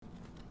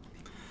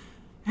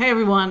Hey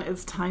everyone,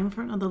 it's time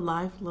for another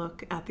live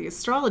look at the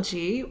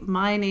astrology.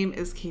 My name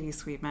is Katie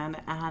Sweetman,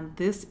 and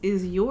this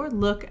is your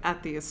look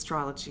at the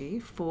astrology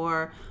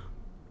for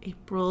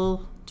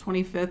April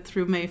 25th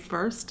through May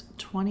 1st,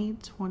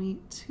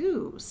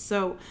 2022.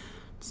 So,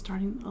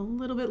 starting a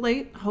little bit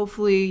late.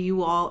 Hopefully,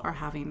 you all are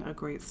having a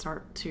great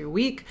start to your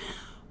week.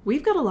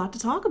 We've got a lot to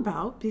talk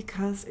about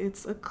because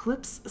it's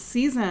eclipse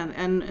season.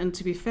 And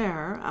to be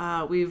fair,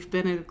 we've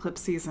been in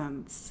eclipse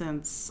season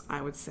since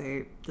I would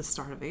say the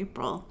start of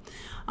April.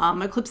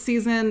 Eclipse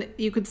season,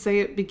 you could say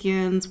it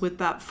begins with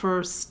that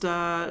first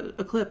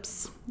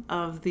eclipse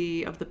of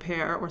the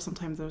pair, or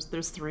sometimes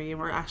there's three, and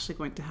we're actually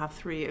going to have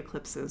three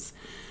eclipses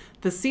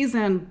the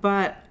season.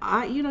 But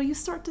you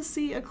start to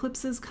see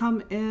eclipses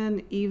come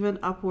in even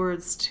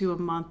upwards to a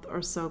month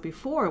or so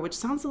before, which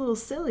sounds a little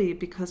silly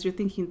because you're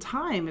thinking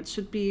time. It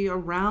should be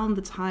around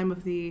the time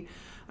of the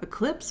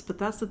eclipse, but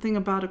that's the thing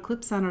about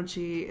eclipse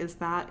energy, is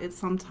that it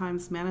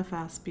sometimes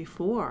manifests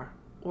before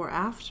or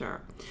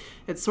after.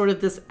 It's sort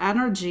of this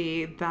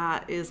energy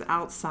that is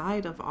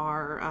outside of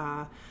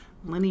our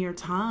linear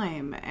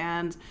time.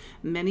 And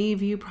many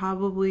of you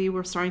probably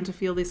were starting to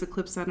feel these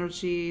eclipse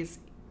energies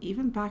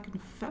even back in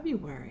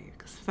February,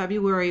 because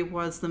February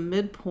was the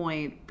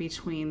midpoint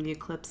between the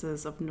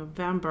eclipses of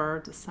November,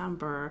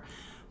 December,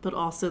 but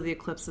also the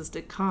eclipses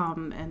to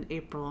come in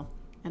April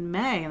and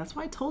May. And that's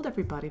why I told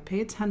everybody, pay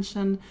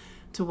attention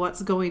to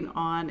what's going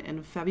on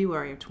in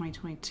February of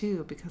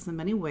 2022, because in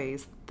many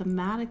ways,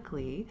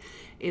 thematically,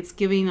 it's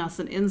giving us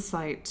an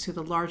insight to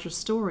the larger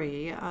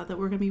story that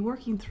we're going to be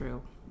working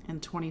through in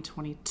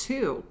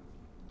 2022.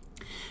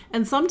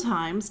 And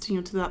sometimes,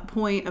 to that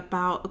point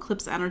about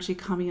eclipse energy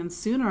coming in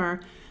sooner,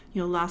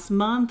 last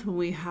month when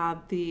we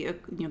had the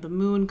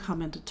moon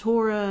come into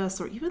Taurus,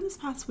 or even this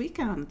past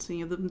weekend,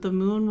 the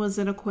moon was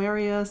in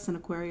Aquarius, and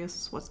Aquarius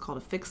is what's called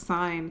a fixed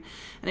sign,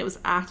 and it was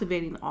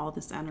activating all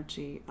this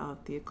energy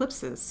of the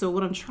eclipses. So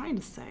what I'm trying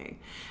to say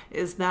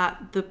is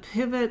that the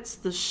pivots,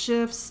 the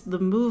shifts, the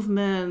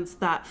movements,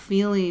 that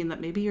feeling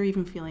that maybe you're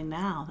even feeling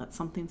now that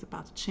something's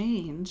about to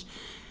change,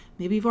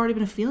 maybe you've already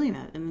been feeling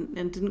it and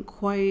didn't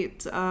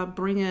quite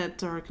bring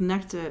it or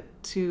connect it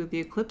to the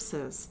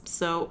eclipses.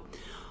 So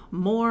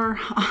more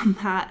on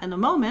that in a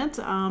moment.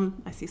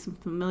 I see some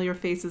familiar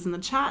faces in the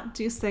chat.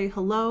 Do say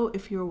hello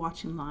if you're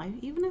watching live,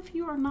 even if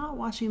you are not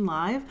watching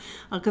live,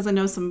 because I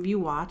know some of you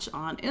watch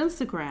on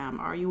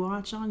Instagram, or you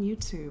watch on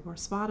YouTube or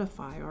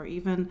Spotify, or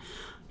even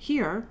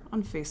here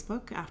on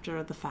Facebook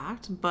after the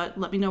fact. But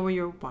let me know where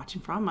you're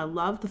watching from. I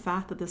love the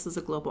fact that this is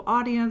a global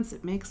audience.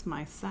 It makes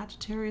my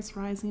Sagittarius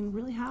rising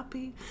really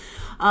happy.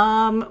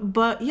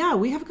 But yeah,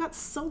 we have got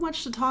so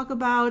much to talk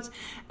about.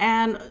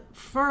 And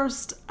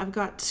first, I've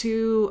got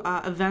two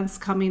events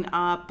coming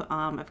up.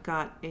 I've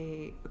got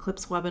a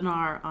eclipse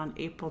webinar on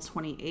April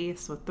 28th,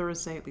 so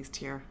Thursday, at least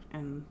here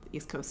in the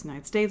East Coast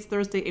United States,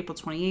 Thursday, April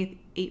 28th,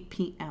 8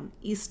 p.m.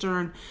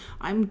 Eastern.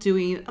 I'm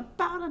doing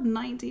about a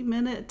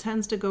 90-minute, it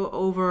tends to go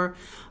over,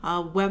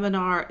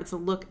 webinar. It's a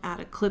look at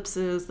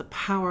eclipses, the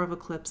power of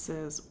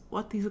eclipses,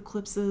 what these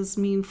eclipses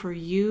mean for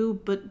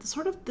you, but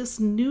sort of this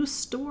new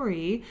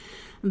story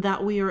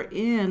that we are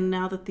in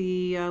now that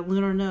the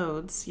lunar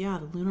nodes,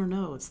 the lunar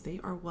nodes, they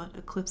are what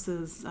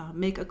eclipses,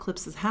 make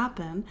eclipses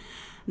happen.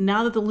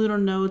 Now that the lunar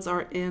nodes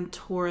are in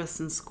Taurus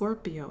and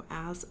Scorpio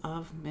as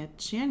of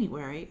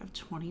mid-January of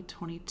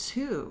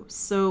 2022.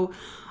 So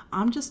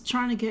I'm just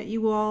trying to get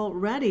you all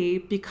ready,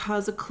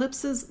 because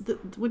eclipses,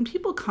 when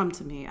people come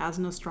to me as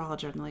an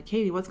astrologer and they're like,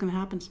 Katie, what's going to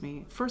happen to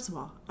me? First of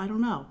all, I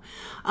don't know.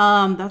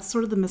 That's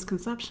sort of the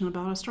misconception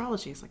about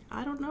astrology. It's like,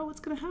 I don't know what's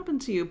going to happen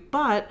to you.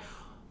 But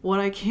what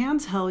I can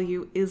tell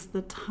you is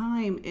the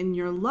time in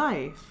your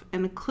life,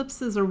 and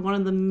eclipses are one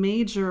of the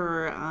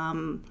major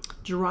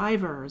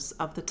drivers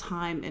of the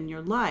time in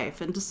your life.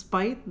 And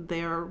despite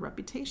their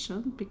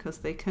reputation, because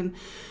they can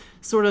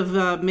sort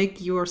of make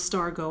your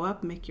star go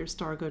up, make your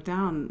star go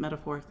down,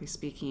 metaphorically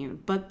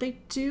speaking, but they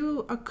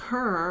do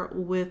occur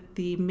with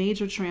the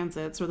major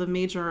transits or the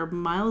major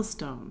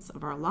milestones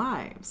of our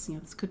lives.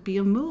 This could be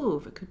a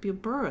move, it could be a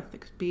birth,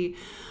 it could be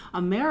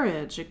a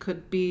marriage, it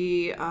could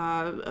be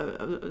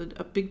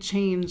a big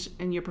change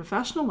in your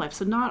professional life.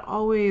 So not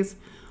always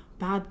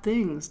bad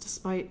things,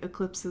 despite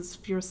eclipses'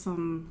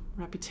 fearsome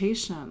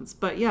reputations.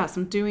 But yes,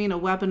 I'm doing a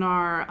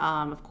webinar.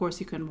 Of course,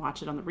 you can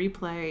watch it on the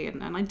replay,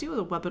 and I do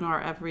a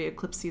webinar every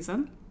eclipse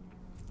season.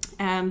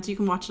 And you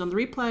can watch it on the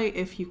replay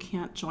if you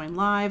can't join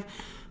live,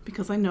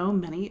 because I know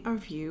many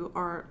of you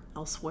are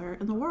elsewhere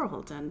in the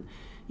world, and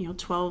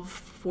 12,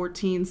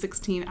 14,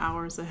 16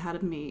 hours ahead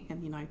of me in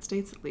the United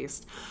States, at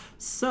least.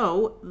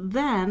 So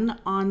then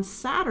on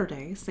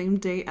Saturday, same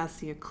day as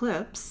the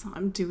eclipse,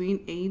 I'm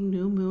doing a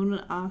new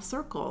moon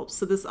circle.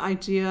 So this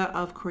idea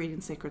of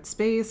creating sacred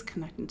space,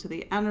 connecting to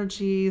the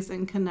energies,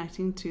 and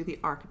connecting to the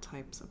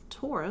archetypes of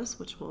Taurus,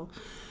 which we'll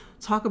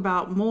talk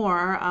about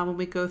more when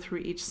we go through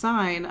each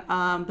sign.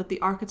 But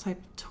the archetype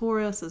of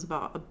Taurus is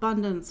about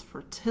abundance,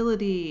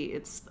 fertility,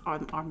 it's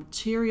our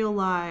material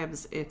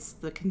lives, it's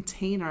the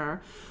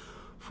container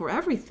for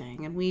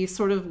everything. And we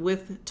sort of,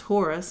 with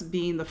Taurus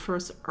being the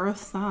first earth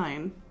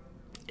sign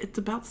it's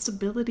about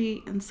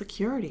stability and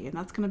security. And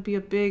that's going to be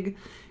a big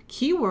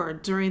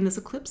keyword during this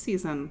eclipse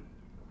season,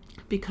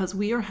 because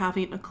we are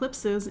having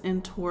eclipses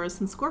in Taurus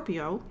and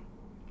Scorpio.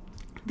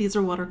 These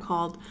are what are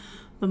called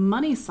the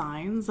money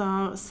signs,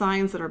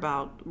 signs that are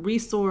about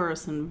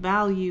resource and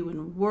value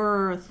and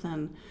worth,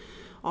 and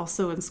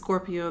also in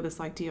Scorpio, this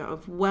idea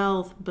of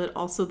wealth, but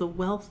also the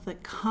wealth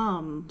that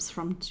comes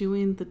from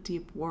doing the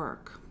deep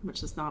work,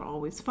 which is not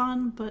always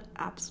fun, but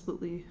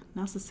absolutely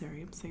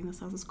necessary. I'm saying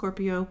this as a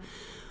Scorpio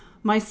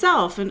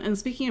myself. And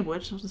speaking of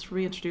which, I'll just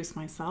reintroduce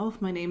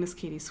myself. My name is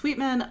Katie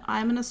Sweetman.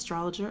 I'm an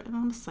astrologer and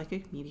I'm a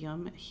psychic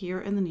medium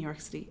here in the New York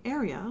City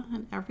area.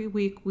 And every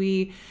week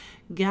we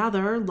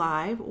gather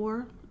live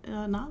or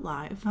not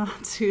live,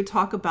 to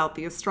talk about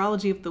the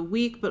astrology of the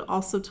week, but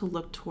also to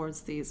look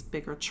towards these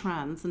bigger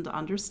trends and to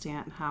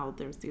understand how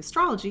there's the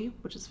astrology,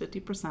 which is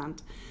 50%,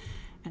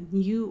 and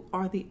you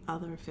are the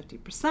other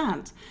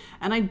 50%.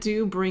 And I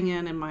do bring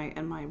in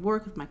my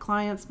work with my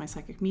clients, my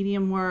psychic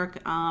medium work,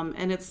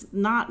 and it's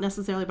not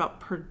necessarily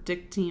about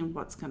predicting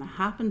what's going to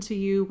happen to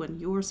you when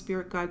your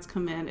spirit guides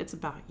come in. It's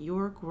about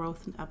your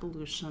growth and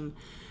evolution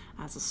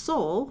as a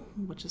soul,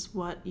 which is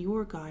what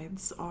your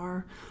guides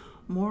are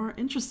more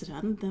interested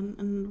in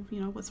than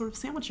what sort of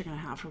sandwich you're going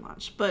to have for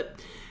lunch. But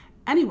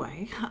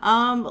anyway,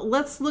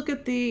 let's look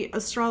at the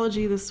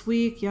astrology this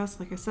week. Yes,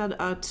 like I said,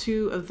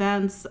 2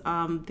 events.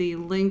 The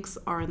links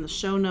are in the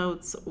show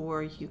notes,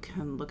 or you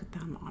can look at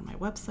them on my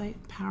website,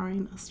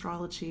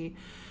 empoweringastrology.com.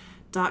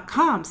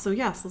 So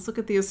yes, let's look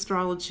at the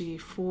astrology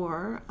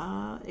for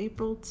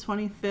April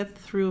 25th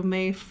through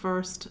May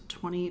 1st,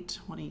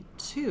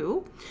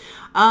 2022.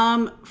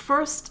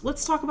 First,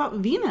 let's talk about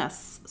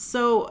Venus.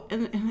 So,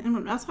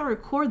 and as I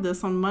record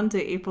this on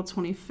Monday, April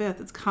 25th,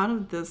 it's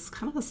kind of a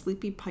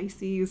sleepy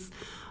Pisces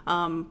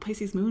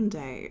moon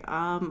day.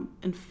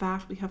 In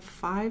fact, we have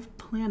 5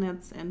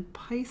 planets in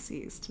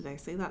Pisces today.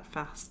 Say that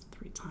fast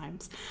 3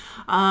 times.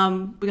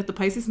 We got the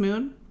Pisces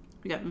moon.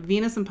 We got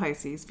Venus in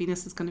Pisces.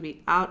 Venus is going to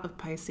be out of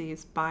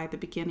Pisces by the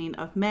beginning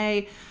of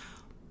May.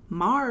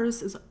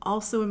 Mars is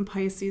also in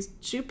Pisces.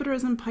 Jupiter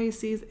is in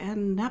Pisces,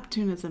 and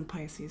Neptune is in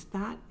Pisces.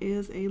 That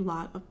is a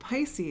lot of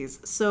Pisces.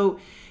 So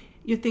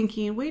you're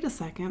thinking, wait a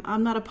second,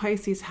 I'm not a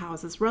Pisces. How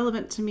is this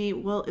relevant to me?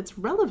 Well, it's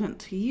relevant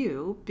to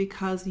you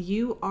because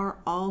you are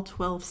all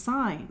 12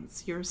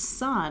 signs. Your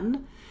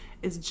sun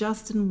is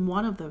just in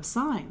one of those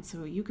signs.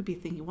 So you could be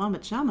thinking, well, I'm a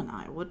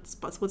Gemini. What's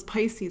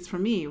Pisces for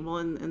me? Well,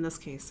 in this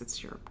case,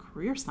 it's your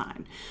career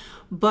sign.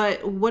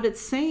 But what it's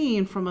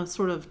saying from a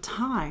sort of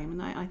time,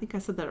 and I think I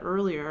said that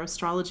earlier,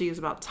 astrology is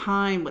about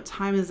time. What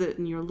time is it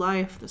in your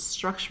life? The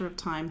structure of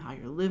time, how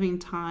you're living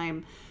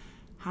time,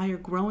 how you're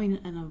growing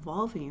and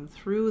evolving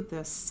through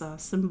this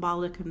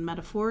symbolic and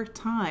metaphoric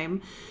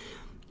time.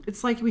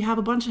 It's like we have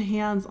a bunch of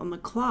hands on the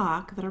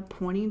clock that are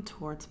pointing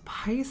towards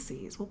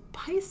Pisces. Well,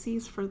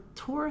 Pisces for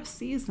Taurus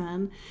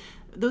season,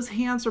 those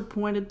hands are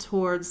pointed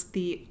towards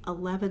the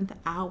 11th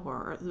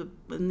hour.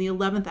 And the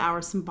 11th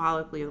hour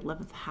symbolically, the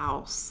 11th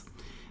house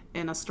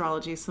in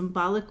astrology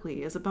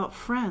symbolically is about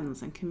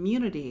friends and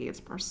community.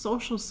 It's our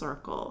social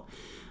circle.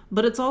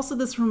 But it's also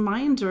this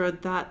reminder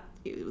that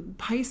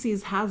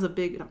Pisces has a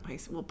big,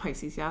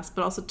 Pisces, yes,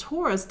 but also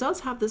Taurus does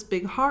have this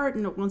big heart,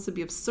 and it wants to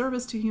be of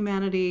service to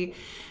humanity,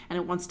 and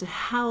it wants to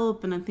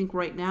help. And I think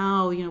right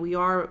now, we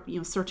are,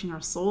 searching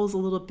our souls a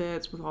little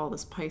bit with all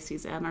this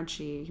Pisces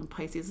energy.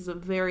 Pisces is a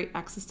very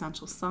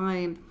existential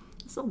sign.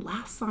 It's the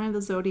last sign of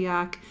the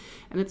zodiac,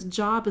 and its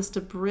job is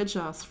to bridge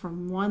us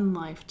from one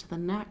life to the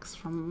next,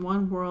 from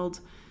one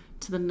world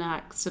to the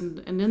next. And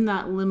in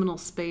that liminal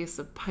space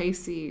of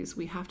Pisces,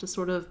 we have to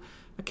sort of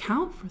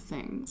account for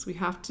things. We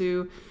have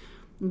to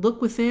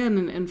look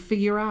within and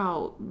figure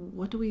out,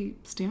 what do we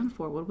stand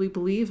for? What do we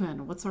believe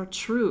in? What's our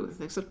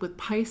truth? Except with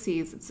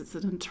Pisces, it's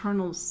an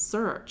internal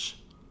search.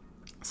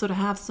 So to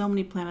have so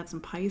many planets in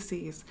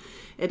Pisces,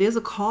 it is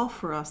a call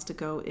for us to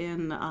go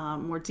in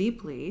more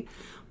deeply,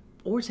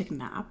 or take a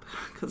nap,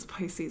 because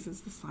Pisces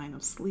is the sign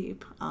of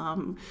sleep.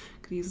 Could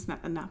use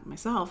a nap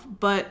myself.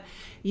 But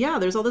yeah,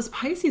 there's all this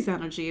Pisces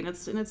energy, and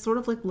it's sort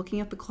of like looking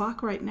at the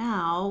clock right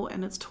now,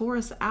 and it's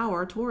Taurus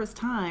hour, Taurus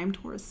time,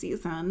 Taurus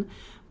season,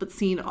 but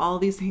seeing all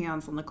these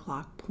hands on the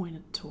clock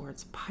pointed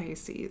towards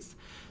Pisces.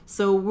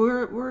 So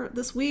we're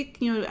this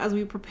week, as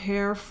we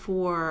prepare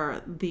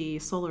for the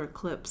solar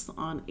eclipse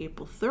on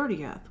April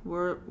 30th,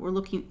 we're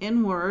looking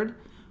inward,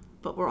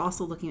 but we're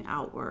also looking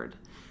outward.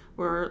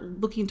 We're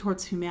looking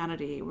towards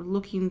humanity. We're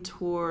looking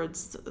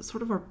towards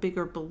sort of our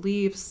bigger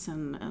beliefs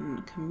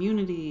and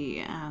community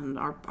and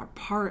our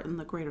part in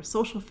the greater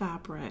social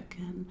fabric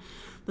and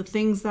the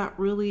things that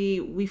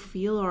really we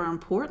feel are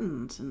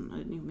important,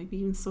 and maybe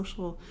even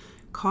social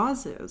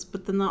causes.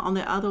 But then on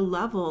the other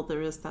level,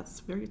 there is that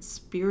very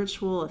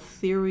spiritual,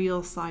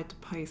 ethereal side to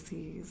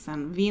Pisces.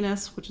 And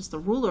Venus, which is the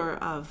ruler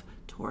of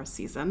Taurus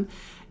season,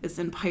 is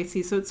in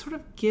Pisces. So it's sort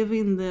of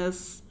giving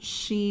this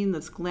sheen,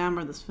 this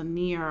glamour, this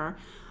veneer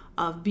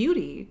of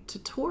beauty to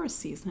Taurus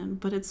season,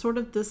 but it's sort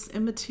of this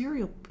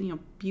immaterial,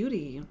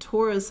 beauty.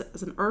 Taurus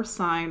as an earth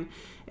sign,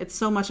 it's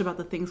so much about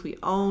the things we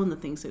own, the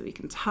things that we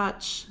can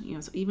touch,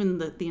 so even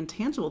the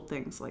intangible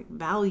things like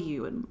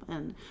value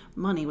and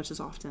money, which is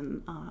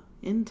often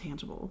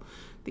intangible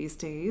these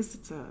days.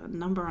 It's a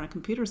number on a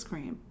computer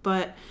screen.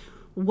 But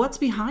what's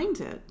behind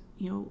it?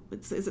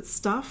 Is it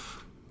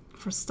stuff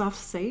for stuff's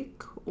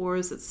sake, or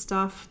is it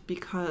stuff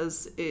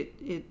because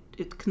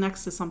it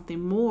connects to something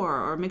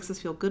more, or makes us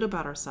feel good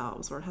about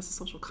ourselves, or it has a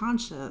social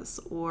conscience,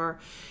 or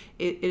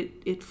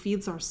it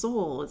feeds our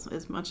soul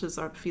as much as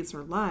it feeds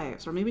our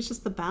lives, or maybe it's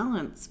just the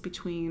balance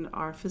between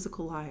our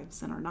physical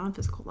lives and our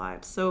non-physical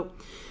lives. So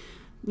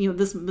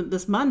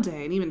this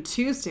Monday and even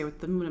Tuesday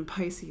with the moon in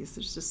Pisces,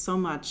 there's just so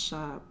much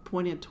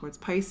pointed towards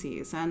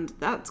Pisces. And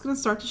that's going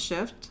to start to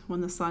shift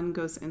when the sun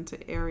goes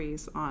into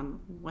Aries on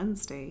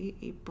Wednesday,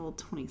 April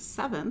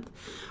 27th.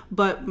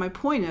 But my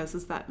point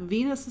is that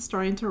Venus is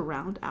starting to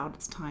round out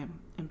its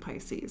time in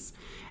Pisces.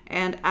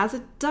 And as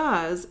it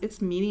does,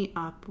 it's meeting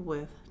up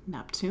with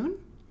Neptune.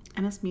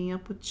 And it's meeting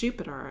up with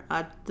Jupiter.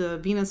 The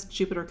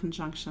Venus-Jupiter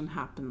conjunction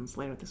happens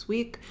later this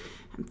week.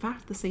 In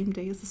fact, the same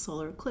day as the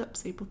solar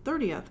eclipse, April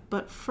 30th.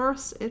 But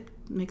first, it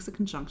makes a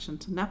conjunction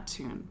to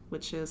Neptune,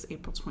 which is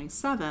April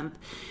 27th.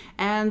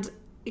 And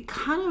it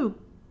kind of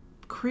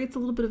creates a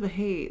little bit of a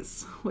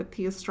haze with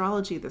the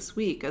astrology this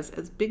week.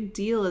 As big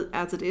deal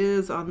as it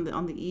is on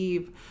the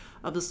eve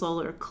of the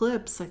solar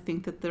eclipse, I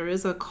think that there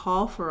is a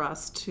call for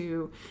us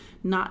to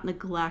not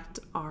neglect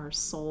our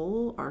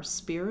soul, our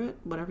spirit,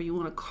 whatever you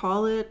want to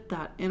call it,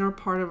 that inner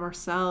part of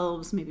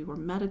ourselves. Maybe we're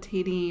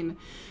meditating,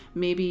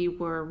 maybe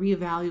we're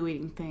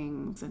reevaluating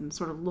things and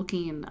sort of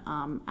looking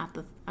at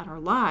our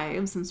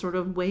lives and sort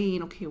of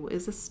weighing, okay, well,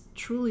 is this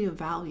truly a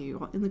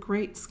value? In the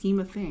great scheme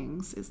of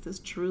things, is this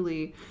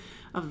truly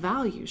a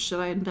value? Should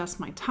I invest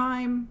my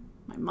time,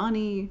 my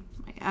money,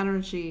 my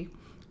energy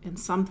in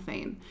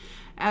something?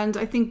 And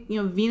I think,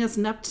 Venus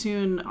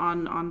Neptune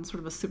on sort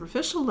of a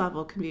superficial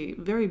level can be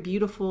very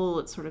beautiful.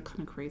 It sort of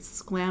kind of creates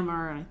this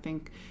glamour. And I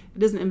think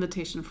it is an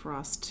invitation for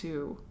us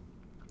to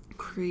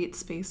create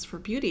space for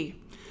beauty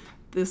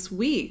this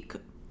week.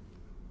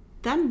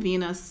 Then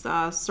Venus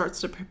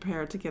starts to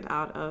prepare to get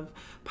out of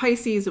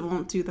Pisces. It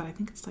won't do that. I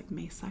think it's like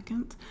May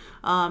 2nd.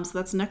 So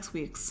that's next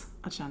week's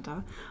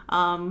agenda.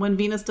 When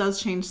Venus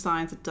does change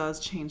signs, it does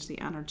change the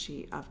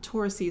energy of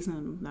Taurus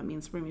season. That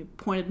means we're going to be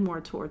pointed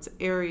more towards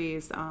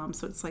Aries.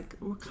 So it's like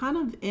we're kind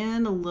of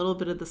in a little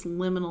bit of this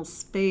liminal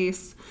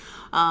space.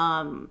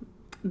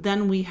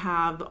 Then we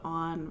have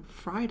on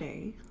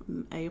Friday,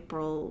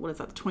 April, the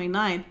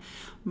 29th,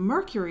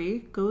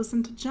 Mercury goes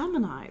into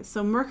Gemini.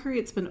 So Mercury,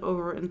 it's been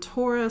over in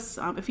Taurus.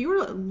 If you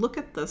were to look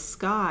at the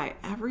sky,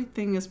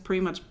 everything is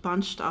pretty much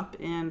bunched up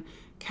in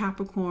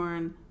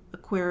Capricorn,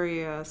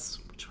 Aquarius,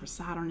 which where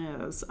Saturn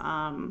is.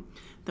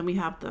 Then we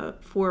have the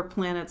 4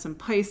 planets in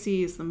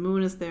Pisces. The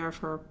moon is there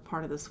for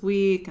part of this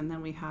week. And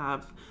then we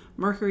have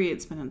Mercury,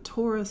 it's been in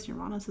Taurus.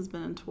 Uranus has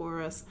been in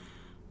Taurus.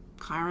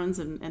 Chiron's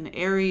and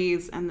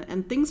Aries,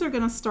 and things are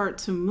going to start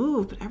to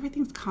move, but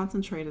everything's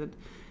concentrated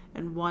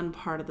in one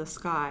part of the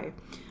sky.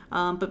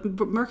 But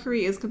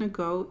Mercury is going to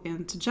go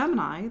into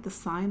Gemini, the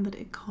sign that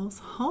it calls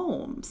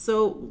home.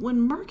 So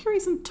when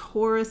Mercury's in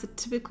Taurus, it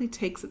typically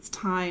takes its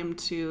time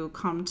to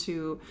come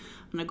to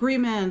an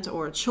agreement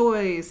or a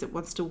choice. It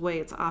wants to weigh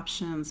its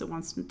options. It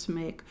wants to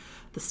make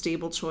the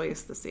stable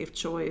choice, the safe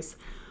choice.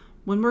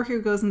 When Mercury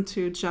goes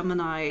into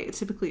Gemini,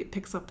 it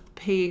picks up the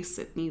pace.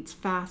 It needs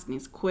fast, it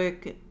needs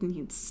quick, it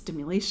needs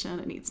stimulation,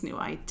 it needs new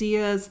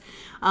ideas.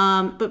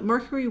 But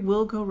Mercury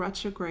will go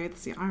retrograde.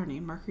 That's the irony.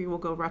 Mercury will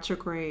go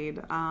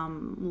retrograde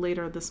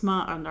later this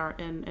month, or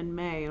in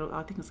May.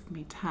 I think it's like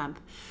May 10th.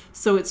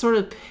 So it's sort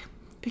of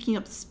picking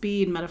up the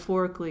speed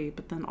metaphorically,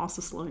 but then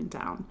also slowing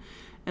down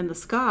in the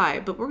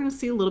sky. But we're going to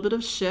see a little bit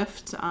of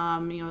shift,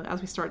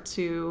 as we start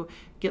to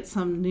get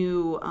some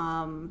new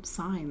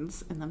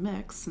signs in the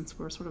mix, since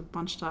we're sort of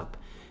bunched up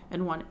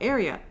in one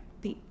area.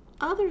 The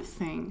other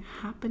thing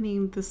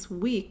happening this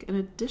week, in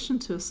addition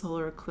to a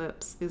solar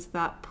eclipse, is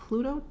that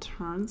Pluto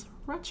turns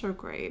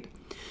retrograde.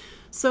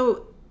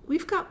 So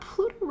we've got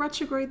Pluto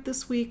retrograde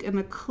this week, an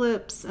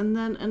eclipse, and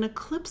then an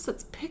eclipse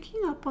that's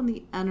picking up on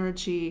the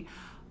energy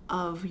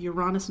of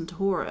Uranus and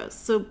Taurus.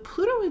 So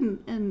Pluto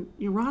and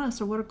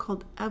Uranus are what are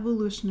called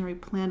evolutionary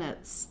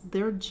planets.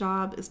 Their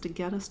job is to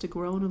get us to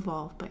grow and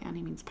evolve by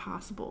any means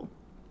possible.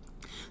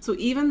 So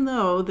even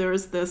though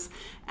there's this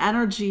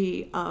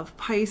energy of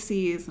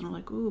Pisces, and I'm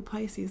like, ooh,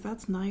 Pisces,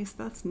 that's nice,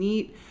 that's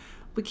neat,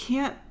 we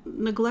can't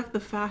neglect the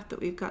fact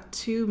that we've got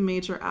 2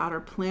 major outer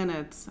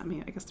planets. I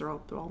mean, I guess they're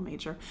all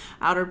major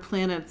outer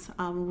planets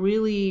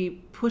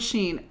really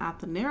pushing at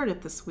the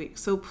narrative this week.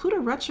 So Pluto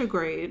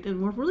retrograde,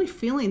 and we're really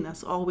feeling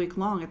this all week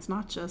long. It's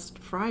not just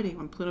Friday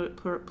when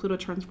Pluto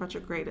turns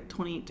retrograde at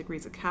 28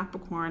 degrees of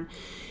Capricorn.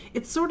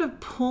 It's sort of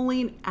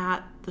pulling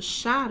at the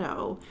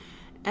shadow.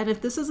 And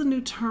if this is a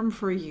new term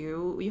for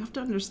you, you have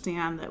to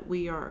understand that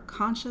we are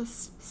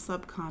conscious,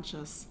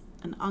 subconscious,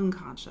 and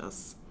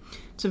unconscious.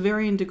 to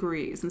varying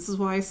degrees. And this is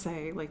why I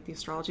say, like, the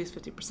astrology is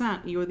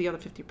 50%, you're the other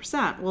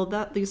 50%. Well,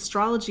 that the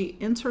astrology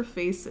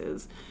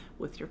interfaces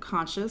with your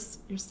conscious,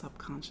 your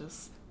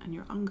subconscious, and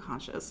your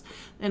unconscious.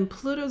 And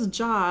Pluto's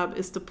job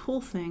is to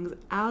pull things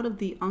out of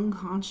the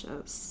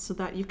unconscious so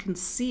that you can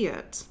see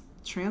it,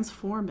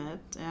 transform it,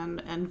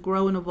 and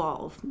grow and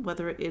evolve,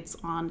 whether it's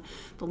on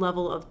the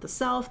level of the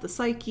self, the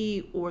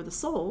psyche, or the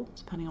soul,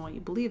 depending on what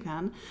you believe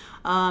in.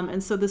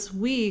 And so this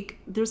week,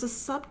 there's a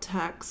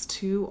subtext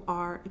to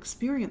our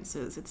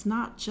experiences. It's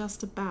not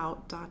just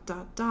about ...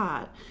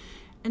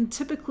 And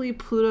typically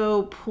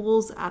Pluto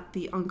pulls at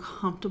the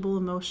uncomfortable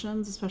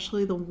emotions,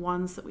 especially the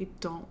ones that we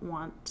don't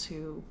want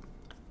to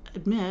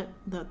admit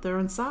that they're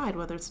inside,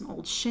 whether it's an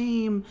old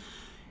shame,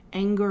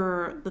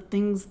 anger, the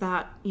things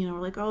that,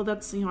 are like, oh,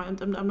 that's,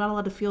 I'm not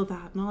allowed to feel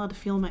that. I'm not allowed to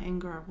feel my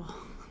anger. Well,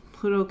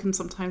 Pluto can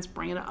sometimes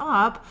bring it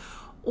up,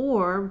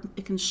 or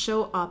it can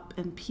show up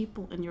in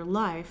people in your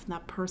life, and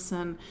that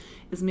person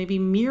is maybe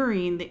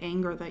mirroring the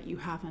anger that you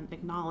haven't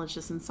acknowledged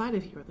is inside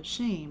of you, or the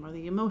shame, or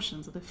the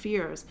emotions, or the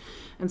fears.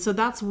 And so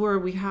that's where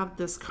we have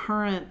this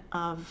current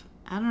of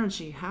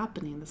energy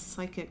happening, the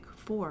psychic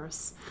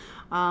force,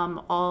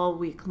 all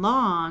week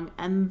long.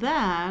 And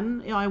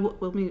then,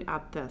 let me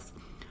add this.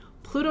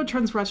 Pluto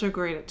turns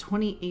retrograde at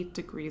 28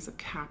 degrees of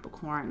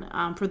Capricorn.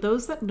 For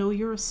those that know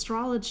your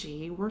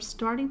astrology, we're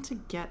starting to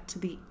get to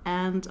the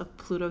end of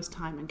Pluto's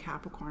time in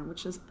Capricorn,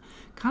 which is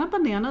kind of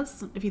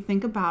bananas if you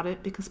think about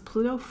it, because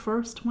Pluto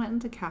first went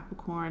into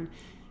Capricorn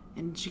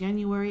in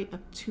January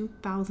of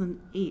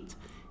 2008.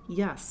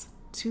 Yes,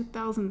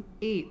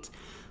 2008.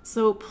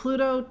 So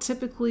Pluto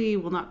typically,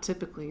 well, not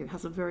typically, it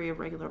has a very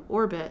irregular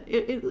orbit.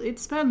 It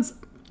spends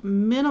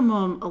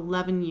minimum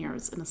 11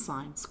 years in a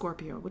sign,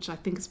 Scorpio, which I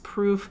think is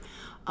proof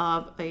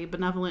of a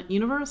benevolent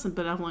universe and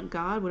benevolent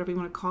God, whatever you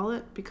want to call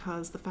it,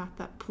 because the fact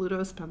that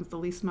Pluto spends the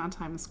least amount of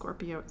time in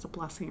Scorpio is a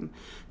blessing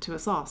to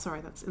us all.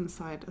 Sorry, that's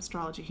inside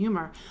astrology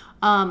humor.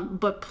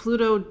 But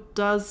Pluto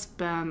does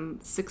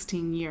spend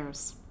 16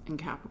 years in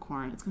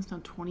Capricorn. It's going to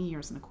spend 20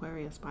 years in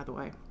Aquarius, by the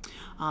way.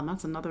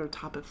 That's another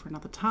topic for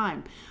another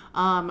time.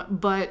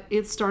 But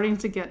it's starting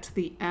to get to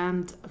the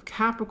end of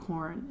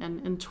Capricorn. And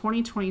in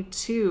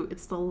 2022,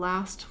 it's the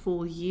last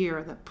full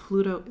year that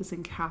Pluto is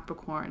in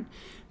Capricorn,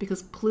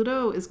 because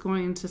Pluto is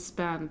going to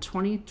spend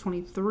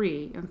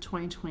 2023 and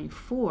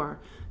 2024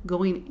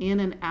 going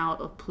in and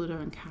out of Pluto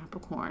in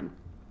Capricorn.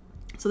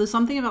 So there's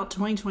something about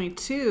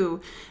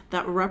 2022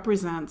 that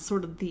represents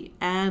sort of the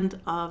end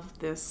of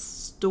this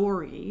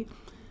story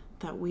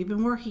that we've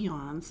been working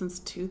on since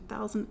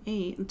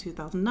 2008 and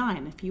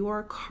 2009. If you are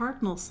a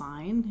cardinal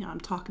sign,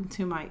 I'm talking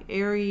to my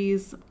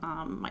Aries,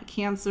 my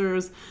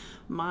Cancers,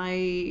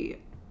 my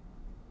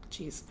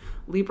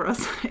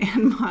Libras,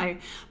 and my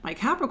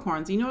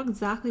Capricorns, you know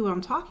exactly what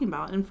I'm talking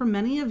about. And for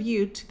many of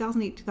you,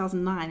 2008,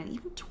 2009, and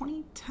even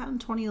 2010,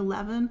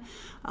 2011,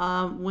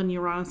 when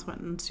Uranus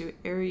went into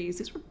Aries,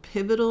 these were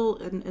pivotal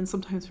and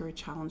sometimes very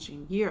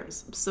challenging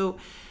years. So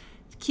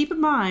keep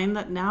in mind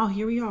that now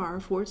here we are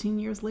 14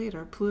 years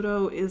later,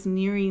 Pluto is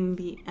nearing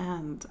the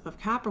end of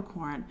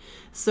Capricorn.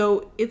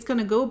 So it's going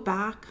to go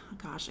back,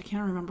 gosh, I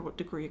can't remember what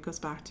degree it goes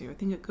back to. I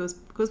think it goes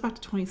back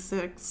to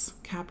 26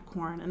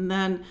 Capricorn. And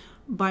then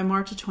by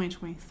March of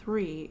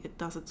 2023, it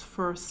does its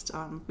first,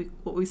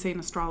 what we say in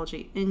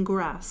astrology,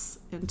 ingress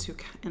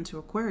into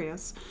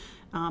Aquarius.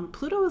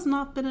 Pluto has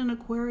not been in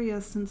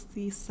Aquarius since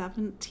the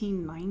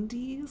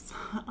 1790s,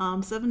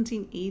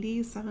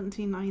 1780s,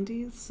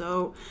 1790s.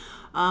 So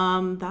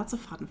that's a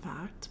fun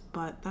fact,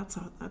 but that's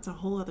a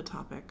whole other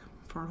topic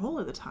for a whole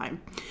other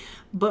time.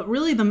 But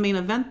really the main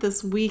event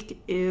this week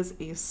is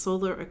a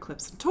solar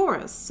eclipse in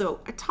Taurus.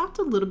 So I talked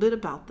a little bit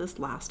about this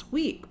last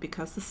week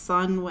because the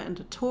sun went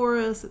into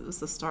Taurus. It was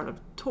the start of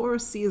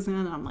Taurus season.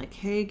 And I'm like,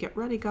 hey, get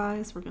ready,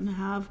 guys. We're going to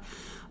have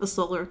a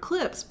solar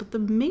eclipse. But the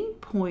main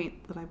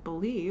point that I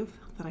believe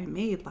that I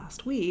made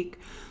last week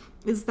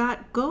is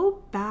that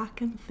go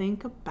back and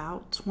think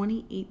about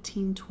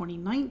 2018,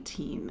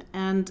 2019.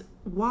 And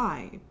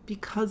why?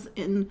 Because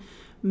in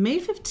May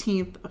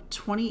 15th of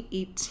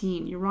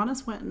 2018,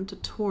 Uranus went into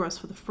Taurus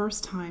for the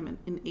first time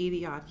in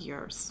 80 odd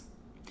years.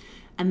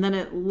 And then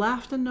it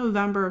left in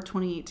November of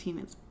 2018.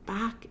 It's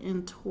back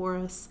in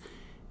Taurus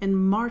in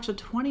March of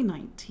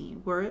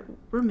 2019, where it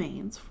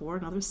remains for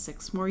another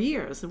 6 more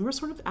years. And we're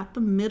sort of at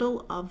the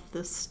middle of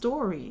this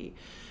story.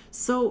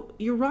 So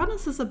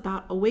Uranus is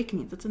about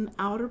awakenings. It's an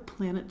outer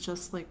planet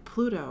just like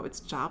Pluto. Its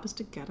job is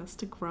to get us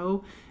to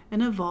grow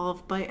and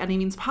evolve by any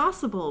means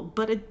possible,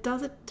 but it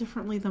does it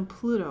differently than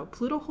Pluto.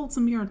 Pluto holds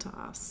a mirror to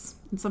us,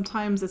 and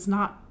sometimes it's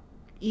not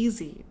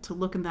easy to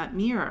look in that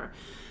mirror.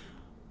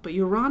 But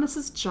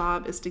Uranus's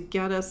job is to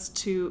get us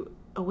to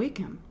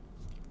awaken,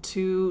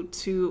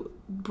 to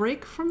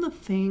break from the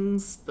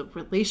things, the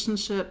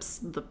relationships,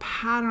 the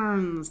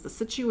patterns, the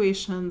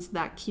situations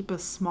that keep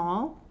us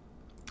small,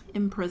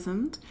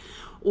 imprisoned,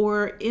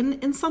 or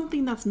in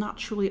something that's not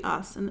truly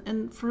us.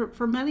 And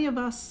for many of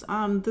us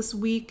this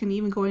week and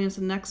even going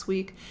into next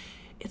week,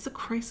 it's a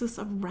crisis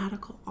of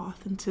radical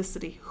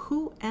authenticity.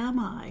 Who am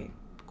I?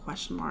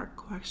 question mark,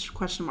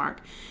 question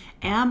mark.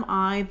 Am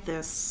I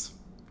this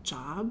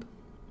job,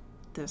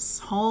 this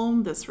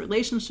home, this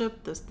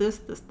relationship, this,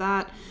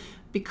 that?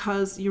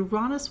 Because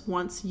Uranus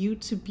wants you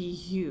to be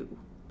you.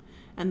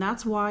 And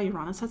that's why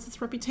Uranus has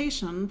its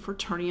reputation for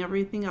turning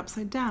everything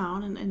upside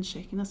down and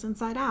shaking us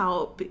inside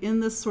out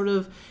in this sort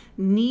of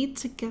need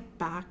to get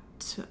back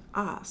to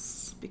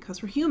us,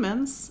 because we're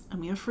humans and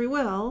we have free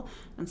will,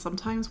 and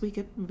sometimes we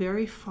get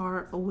very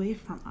far away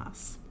from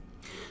us.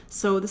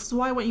 So this is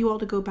why I want you all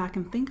to go back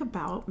and think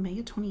about May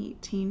of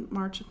 2018,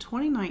 March of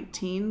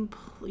 2019,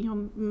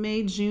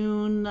 May,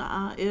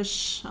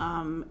 June-ish,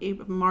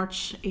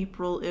 March,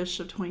 April-ish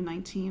of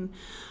 2019,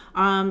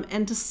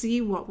 and to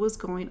see what was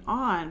going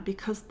on,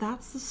 because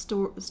that's the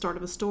start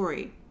of a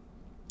story.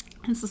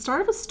 And it's the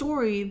start of a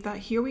story that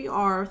here we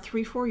are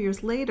 3-4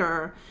 years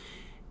later.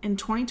 In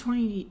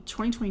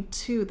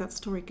 2022, that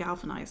story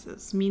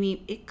galvanizes,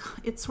 meaning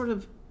it sort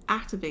of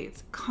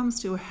activates, comes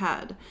to a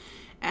head.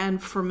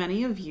 And for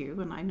many of you,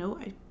 and I know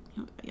I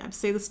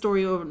say the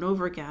story over and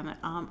over again,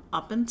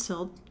 up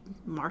until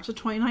March of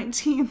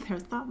 2019,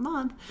 there's that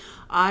month,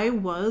 I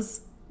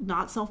was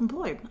not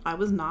self-employed. I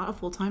was not a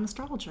full-time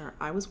astrologer.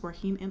 I was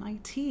working in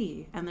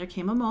IT. And there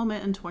came a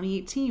moment in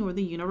 2018 where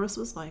the universe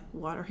was like,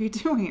 what are you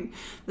doing?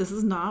 This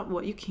is not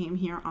what you came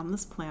here on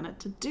this planet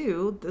to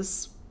do.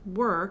 This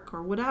work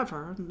or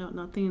whatever,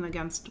 nothing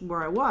against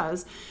where I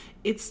was.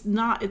 It's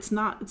not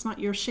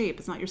your shape.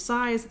 It's not your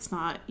size. It's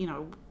not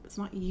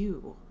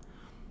you.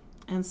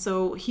 And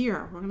so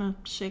here, we're going to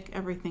shake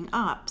everything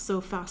up. So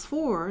fast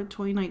forward,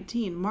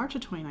 2019, March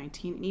of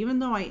 2019, and even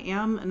though I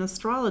am an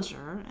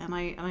astrologer and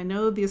I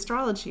know the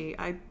astrology,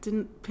 I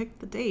didn't pick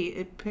the date,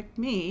 it picked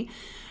me.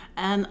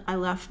 And I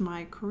left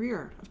my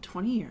career of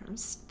 20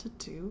 years to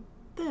do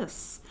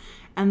this.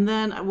 And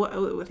then I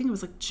think it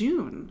was like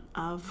June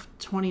of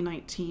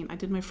 2019, I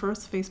did my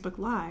first Facebook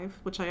Live,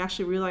 which I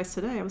actually realized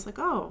today. I was like,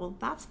 oh, well,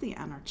 that's the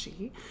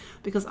energy.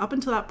 Because up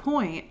until that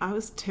point, I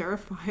was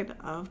terrified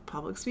of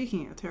public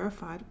speaking. I was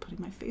terrified of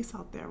putting my face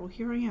out there. Well,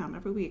 here I am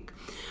every week.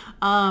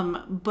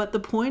 But the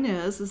point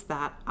is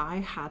that I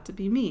had to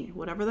be me,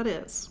 whatever that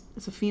is.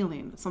 It's a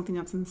feeling. It's something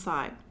that's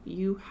inside.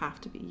 You have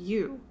to be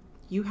you.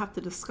 You have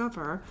to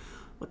discover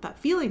what that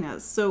feeling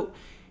is. So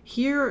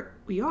here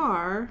we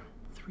are,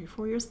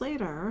 3-4 years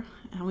later,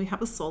 and we have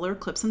a solar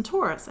eclipse in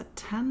Taurus at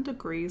 10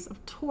 degrees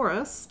of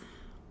Taurus.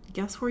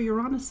 Guess where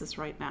Uranus is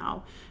right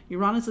now?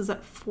 Uranus is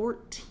at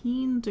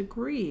 14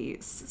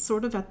 degrees,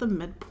 sort of at the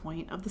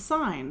midpoint of the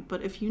sign.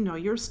 But if you know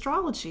your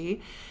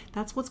astrology,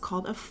 that's what's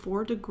called a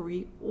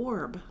 4-degree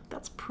orb.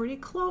 That's pretty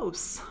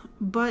close.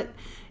 But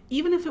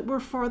even if it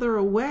were farther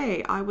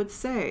away, I would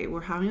say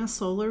we're having a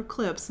solar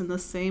eclipse in the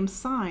same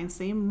sign,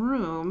 same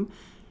room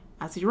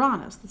as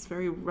Uranus, this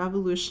very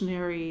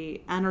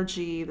revolutionary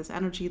energy, this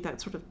energy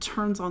that sort of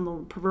turns on the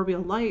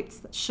proverbial lights,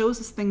 that shows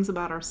us things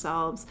about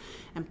ourselves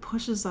and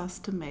pushes us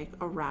to make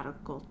a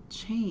radical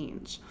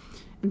change.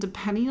 And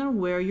depending on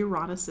where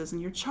Uranus is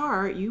in your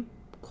chart, you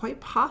quite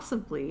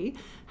possibly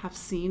have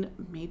seen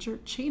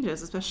major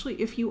changes, especially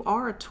if you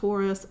are a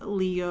Taurus, a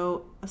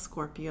Leo, a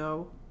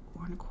Scorpio,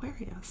 or an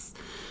Aquarius.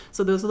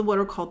 So those are what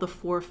are called the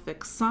 4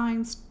 fixed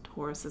signs.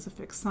 Taurus is a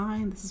fixed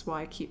sign. This is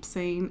why I keep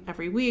saying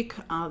every week,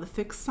 the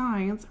fixed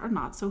signs are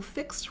not so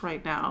fixed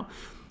right now.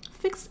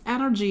 Fixed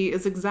energy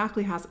is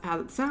exactly as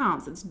it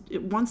sounds.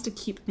 It wants to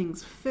keep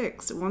things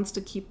fixed. It wants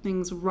to keep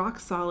things rock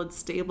solid,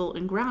 stable,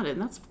 and grounded.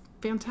 And that's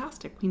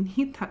fantastic. We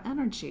need that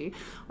energy.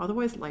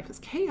 Otherwise, life is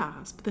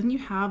chaos. But then you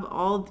have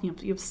you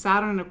have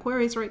Saturn and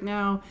Aquarius right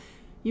now.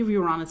 You have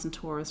Uranus and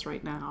Taurus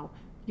right now.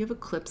 You have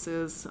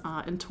eclipses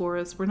in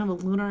Taurus. We're going to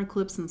have a lunar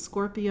eclipse in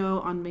Scorpio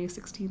on May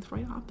 16th,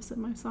 right opposite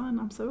my sun.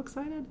 I'm so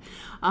excited.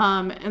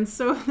 And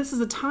so this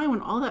is a time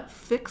when all that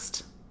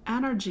fixed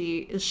energy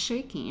is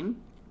shaking.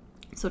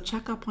 So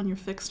check up on your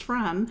fixed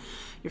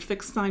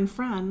sign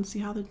friend, see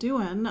how they're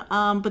doing.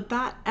 But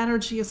that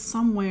energy is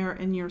somewhere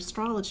in your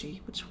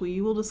astrology, which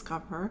we will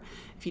discover,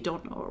 if you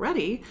don't know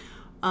already,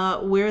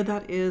 where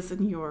that is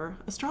in your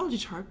astrology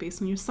chart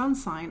based on your sun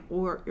sign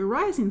or your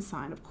rising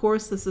sign. Of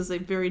course, this is a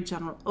very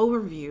general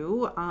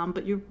overview,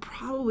 but you're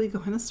probably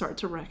going to start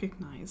to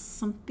recognize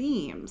some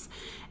themes.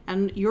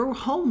 And your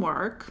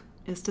homework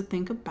is to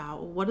think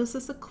about, what is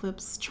this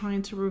eclipse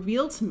trying to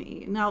reveal to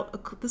me? Now,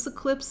 this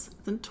eclipse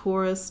is in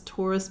Taurus.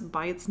 Taurus,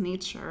 by its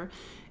nature,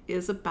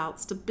 is about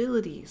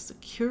stability,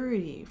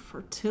 security,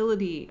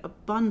 fertility,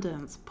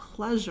 abundance,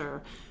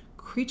 pleasure,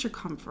 creature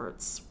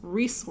comforts,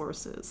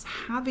 resources,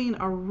 having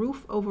a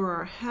roof over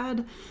our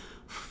head,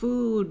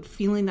 food,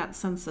 feeling that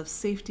sense of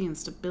safety and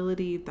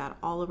stability that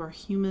all of our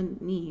human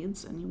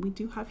needs, and we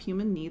do have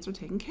human needs, are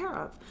taken care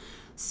of.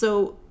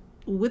 So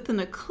with an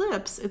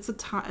eclipse, it's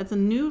a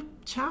new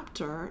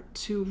chapter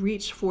to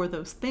reach for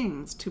those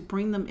things, to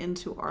bring them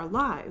into our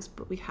lives,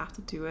 but we have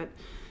to do it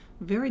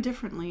very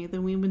differently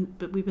than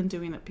we've been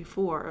doing it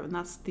before, and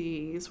that's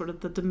the sort of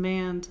the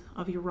demand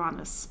of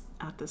Uranus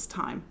at this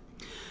time.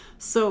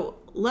 So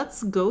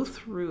let's go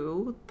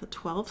through the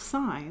 12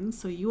 signs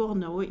so you all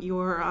know what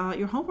your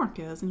homework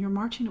is and your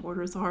marching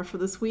orders are for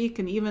this week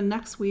and even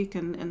next week.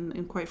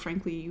 And quite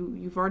frankly,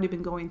 you've already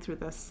been going through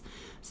this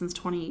since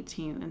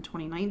 2018 and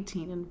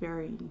 2019 in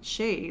varying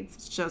shades.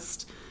 It's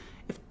just,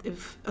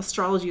 if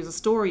astrology is a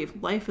story,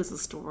 if life is a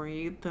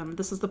story, then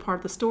this is the part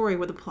of the story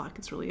where the plot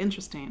gets really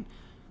interesting.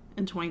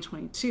 In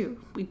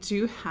 2022, we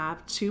do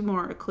have 2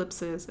 more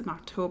eclipses in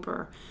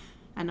October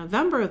and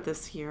November of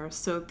this year.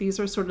 So these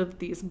are sort of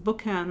these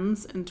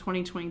bookends in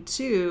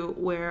 2022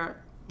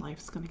 where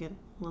life's going to get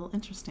a little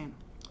interesting.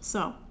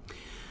 So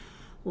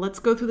let's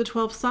go through the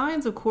 12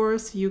 signs. Of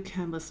course, you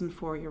can listen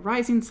for your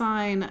rising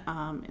sign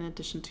in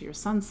addition to your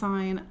sun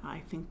sign.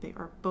 I think they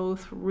are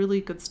both really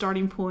good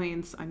starting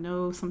points. I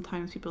know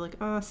sometimes people are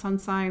like, sun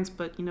signs,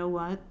 but you know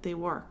what? They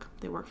work.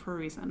 They work for a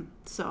reason.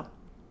 So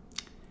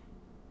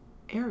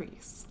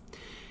Aries.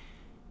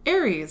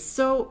 Aries,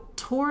 so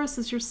Taurus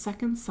is your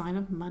second sign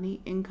of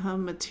money,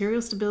 income, material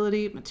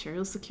stability,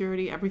 material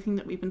security, everything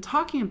that we've been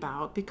talking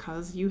about,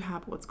 because you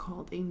have what's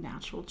called a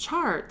natural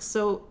chart.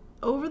 So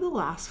over the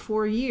last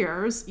 4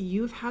 years,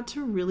 you've had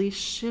to really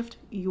shift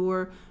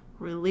your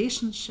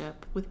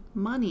relationship with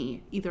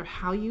money, either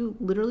how you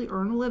literally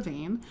earn a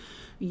living,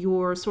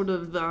 your sort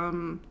of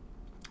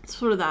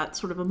that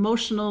sort of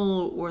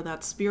emotional or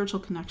that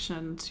spiritual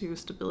connection to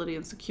stability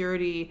and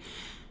security,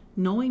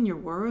 knowing your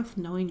worth,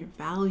 knowing your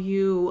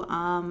value.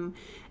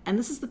 And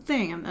this is the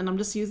thing, and I'm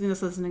just using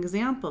this as an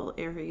example,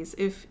 Aries.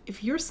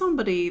 If you're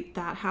somebody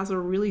that has a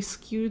really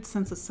skewed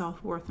sense of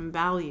self-worth and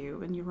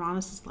value, and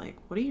Uranus is like,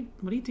 what are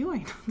you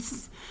doing?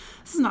 This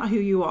is not who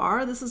you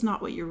are. This is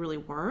not what you're really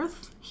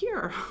worth.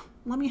 Here,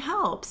 let me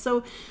help.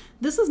 So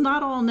this is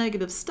not all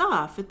negative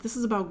stuff. This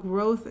is about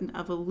growth and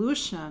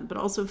evolution, but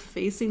also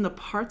facing the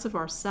parts of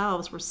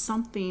ourselves where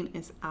something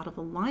is out of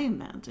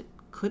alignment. It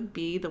could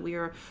be that we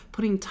are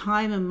putting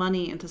time and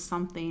money into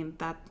something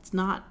that's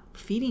not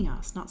feeding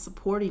us, not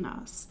supporting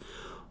us,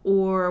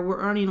 or we're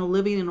earning a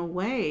living in a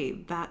way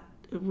that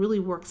really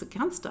works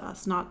against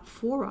us, not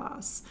for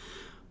us.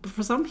 But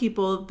for some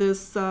people,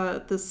 this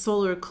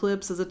solar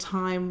eclipse is a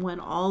time when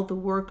all the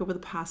work over the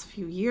past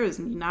few years,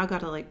 and you now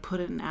got to put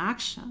it in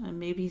action, and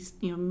maybe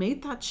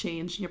make that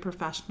change in your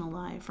professional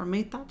life, or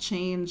make that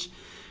change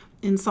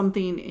in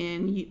something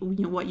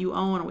in what you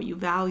own, or what you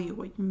value,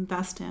 what you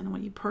invest in,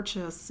 what you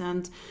purchase,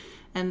 and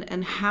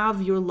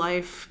have your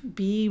life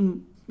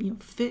be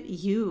fit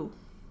you,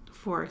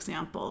 for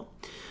example.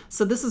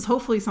 So this is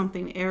hopefully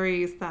something,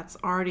 Aries, that's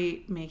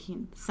already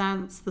making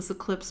sense. This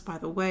eclipse, by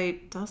the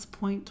way, does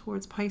point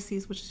towards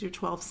Pisces, which is your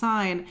 12th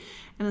sign.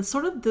 And it's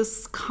sort of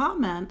this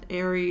comment,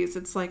 Aries,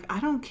 it's like, I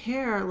don't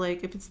care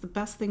if it's the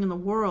best thing in the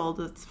world,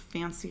 it's the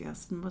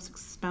fanciest and most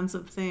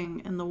expensive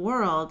thing in the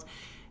world,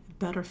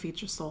 better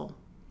feed your soul.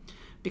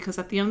 Because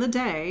at the end of the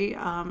day,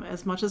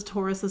 as much as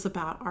Taurus is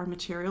about our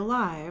material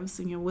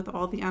lives, with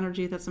all the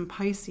energy that's in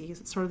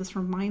Pisces, it's sort of this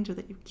reminder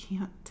that you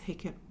can't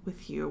take it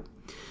with you.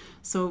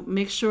 So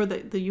make sure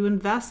that you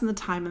invest in the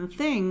time and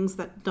things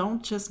that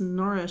don't just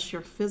nourish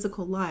your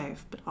physical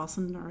life, but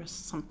also nourish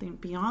something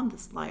beyond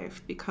this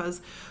life.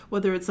 Because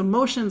whether it's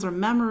emotions or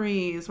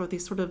memories or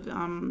these sort of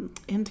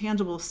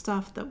intangible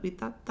stuff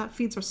that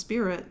feeds our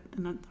spirit,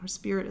 and our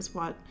spirit is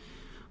what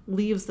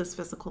leaves this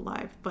physical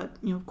life. But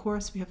of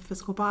course, we have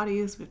physical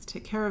bodies, we have to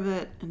take care of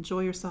it.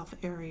 Enjoy yourself,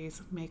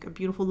 Aries, make a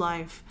beautiful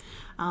life,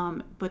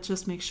 but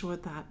just make sure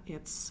that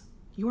it's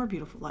your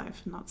beautiful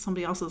life, not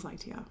somebody else's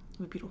idea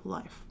of a beautiful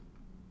life.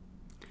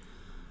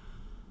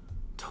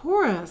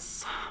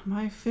 Taurus,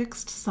 my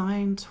fixed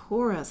sign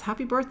Taurus.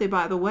 Happy birthday,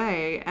 by the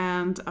way,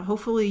 and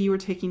hopefully you were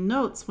taking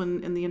notes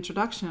when in the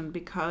introduction,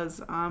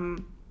 because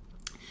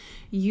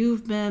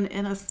you've been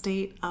in a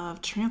state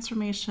of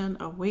transformation,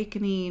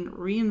 awakening,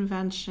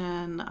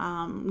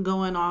 reinvention,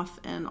 going off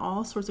in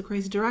all sorts of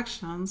crazy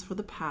directions for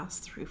the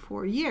past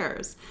 3-4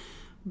 years.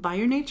 By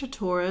your nature,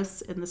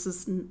 Taurus, and this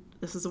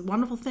is a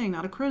wonderful thing,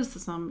 not a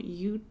criticism,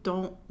 you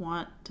don't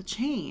want to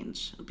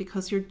change,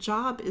 because your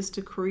job is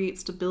to create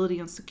stability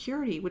and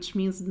security, which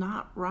means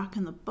not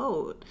rocking the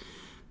boat.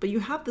 But you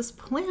have this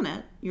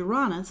planet,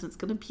 Uranus, and it's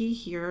going to be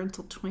here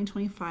until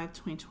 2025,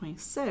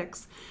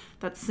 2026,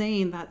 that's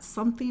saying that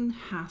something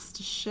has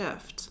to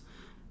shift.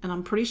 And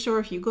I'm pretty sure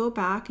if you go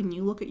back and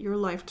you look at your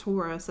life,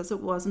 Taurus, as it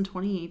was in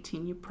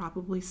 2018, you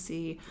probably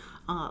see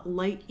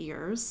light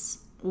years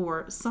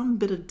or some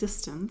bit of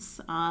distance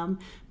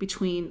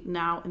between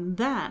now and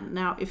then.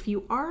 Now, if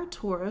you are a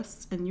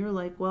Taurus and you're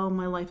like, well,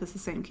 my life is the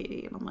same,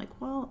 Katie. And I'm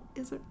like, well,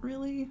 is it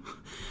really?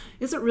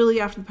 Is it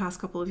really after the past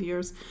couple of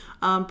years?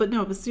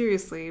 But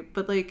seriously,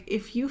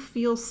 if you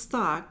feel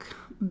stuck,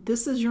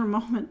 this is your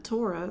moment,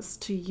 Taurus,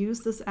 to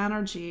use this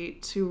energy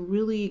to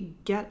really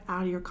get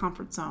out of your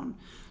comfort zone,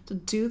 to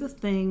do the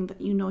thing that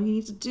you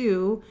need to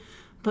do,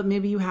 but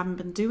maybe you haven't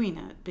been doing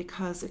it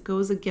because it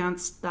goes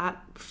against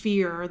that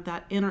fear,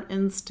 that inner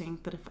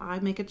instinct that if I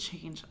make a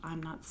change,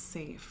 I'm not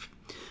safe.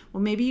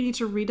 Well, maybe you need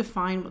to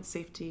redefine what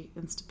safety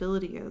and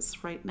stability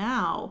is right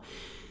now.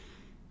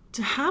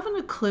 To have an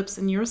eclipse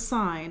in your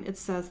sign, it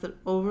says that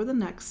over the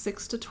next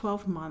 6 to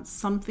 12 months,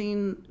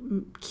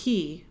 something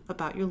key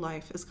about your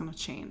life is going to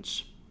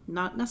change.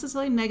 Not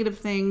necessarily a negative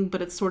thing,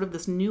 but it's sort of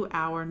this new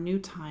hour, new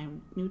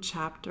time, new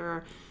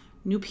chapter.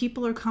 New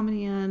people are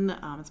coming in.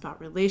 It's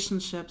about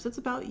relationships. It's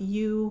about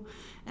you,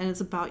 and it's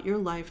about your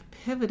life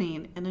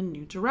pivoting in a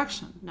new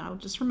direction. Now,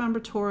 just remember,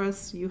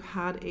 Taurus, you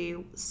had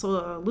a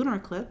lunar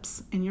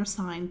eclipse in your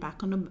sign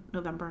back on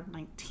November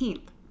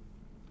 19th.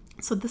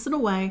 So this, in a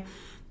way,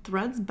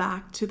 threads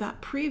back to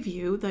that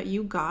preview that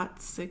you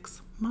got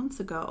 6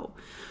 months ago.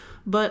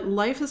 But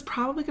life is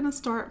probably going to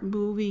start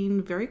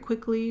moving very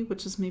quickly,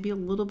 which is maybe a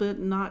little bit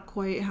not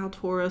quite how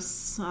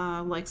Taurus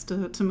likes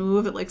to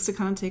move. It likes to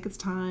kind of take its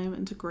time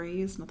and to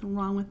graze. Nothing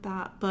wrong with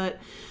that. But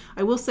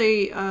I will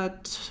say,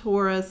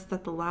 Taurus,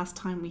 that the last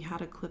time we had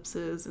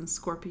eclipses in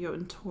Scorpio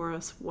and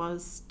Taurus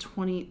was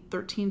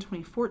 2013,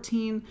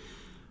 2014.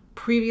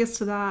 Previous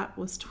to that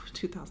was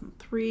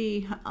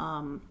 2003.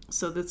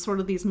 So that's sort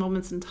of these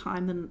moments in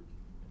time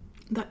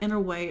that in a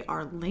way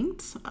are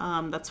linked.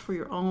 That's for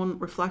your own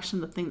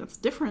reflection. The thing that's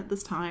different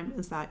this time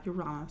is that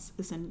Uranus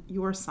is in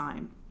your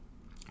sign.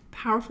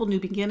 Powerful new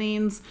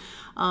beginnings.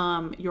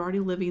 You're already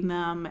living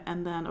them.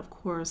 And then, of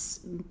course,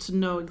 to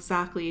know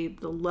exactly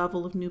the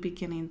level of new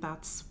beginning,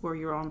 that's where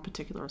your own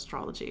particular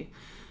astrology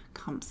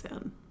comes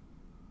in.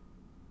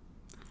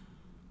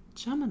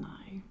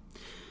 Gemini.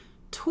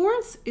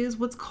 Taurus is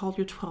what's called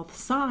your 12th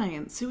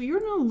sign. So you're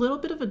in a little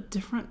bit of a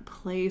different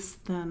place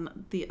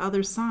than the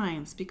other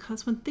signs,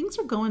 because when things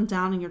are going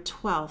down in your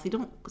 12th, you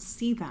don't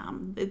see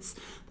them. It's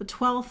the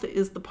 12th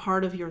is the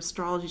part of your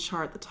astrology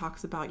chart that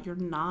talks about your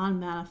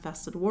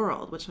non-manifested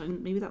world, which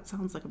maybe that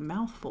sounds like a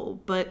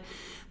mouthful, but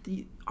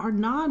our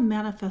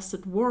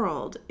non-manifested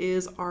world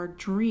is our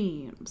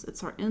dreams.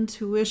 It's our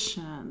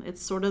intuition.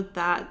 It's sort of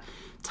that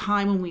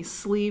time when we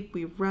sleep,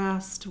 we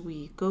rest,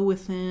 we go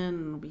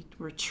within, we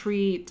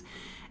retreat,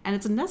 and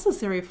it's a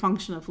necessary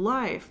function of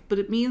life, but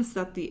it means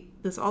that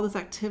all this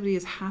activity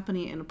is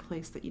happening in a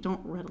place that you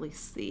don't readily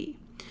see.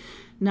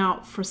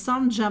 Now, for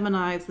some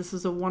Geminis, this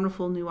is a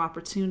wonderful new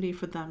opportunity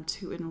for them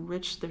to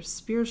enrich their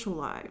spiritual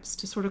lives,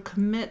 to sort of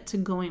commit to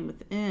going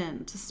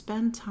within, to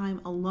spend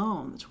time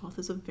alone. The 12th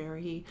is a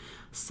very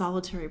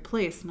solitary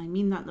place, and I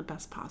mean that in the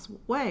best possible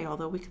way,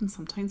 although we can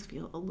sometimes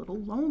feel a little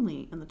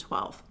lonely in the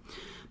 12th.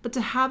 But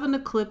to have an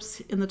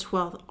eclipse in the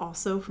 12th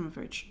also, from a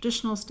very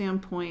traditional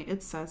standpoint,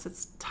 it says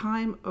it's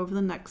time over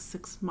the next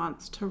 6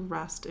 months to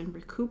rest and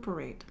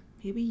recuperate.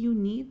 Maybe you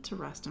need to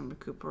rest and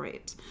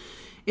recuperate.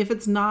 If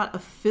it's not a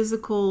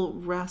physical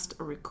rest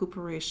or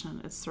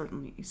recuperation, it's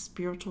certainly a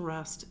spiritual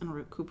rest and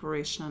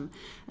recuperation.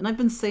 And I've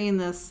been saying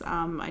this,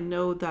 I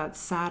know that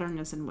Saturn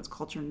is in what's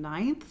called your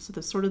 9th. So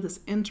there's sort of this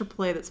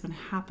interplay that's been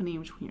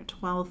happening between your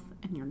 12th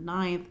and your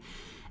 9th.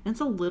 And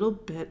it's a little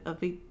bit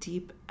of a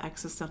deep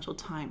existential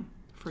time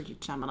for you,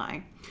 Gemini.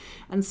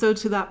 And so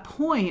to that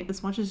point,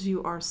 as much as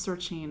you are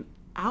searching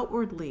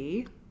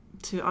outwardly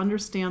to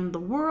understand the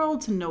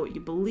world, to know what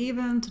you believe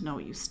in, to know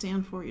what you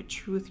stand for, your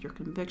truth, your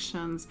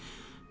convictions,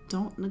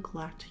 don't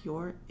neglect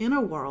your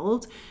inner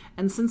world.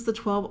 And since the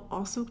 12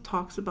 also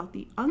talks about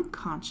the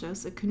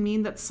unconscious, it could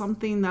mean that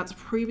something that's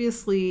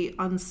previously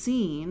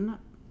unseen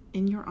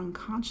in your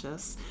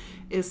unconscious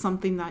is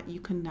something that you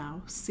can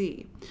now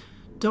see.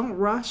 Don't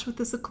rush with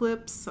this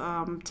eclipse.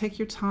 Take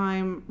your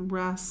time,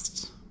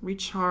 rest,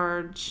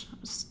 recharge,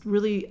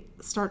 really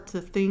start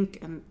to think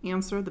and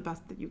answer the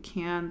best that you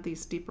can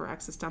these deeper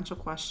existential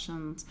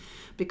questions,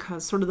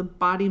 because sort of the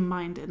body,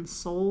 mind, and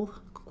soul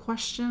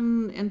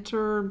question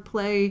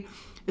interplay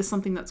is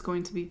something that's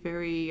going to be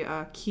very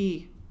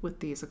key with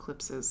these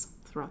eclipses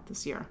throughout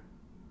this year.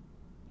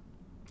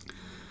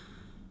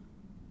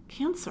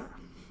 Cancer.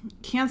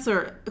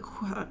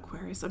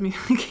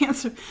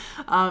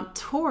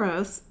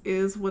 Taurus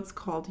is what's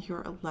called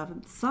your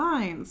 11th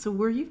sign. So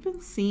where you've been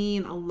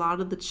seeing a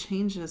lot of the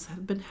changes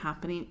have been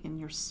happening in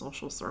your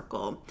social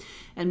circle.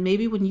 And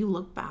maybe when you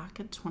look back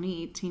at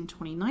 2018,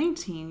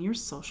 2019, your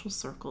social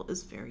circle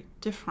is very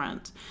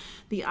different.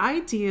 The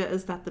idea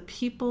is that the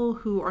people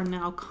who are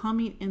now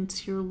coming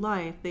into your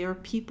life, they are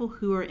people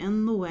who are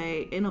in a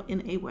way,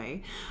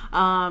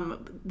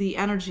 the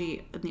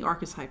energy and the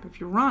archetype of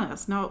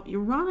Uranus. Now,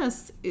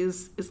 Uranus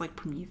is like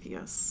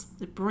Prometheus.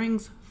 It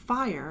brings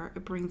fire,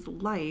 it brings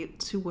light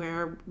to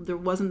where there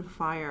wasn't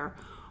fire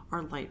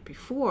or light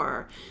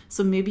before.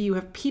 So maybe you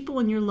have people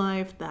in your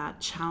life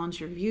that challenge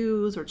your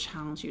views or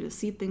challenge you to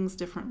see things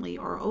differently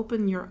or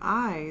open your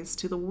eyes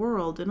to the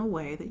world in a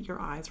way that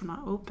your eyes were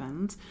not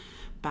opened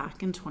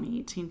back in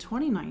 2018,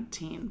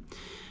 2019.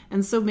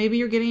 And so maybe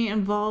you're getting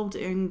involved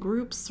in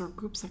groups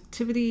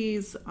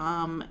activities.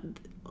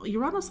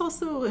 Uranus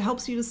also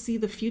helps you to see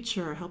the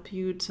future, help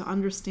you to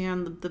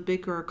understand the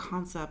bigger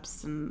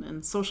concepts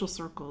and social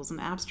circles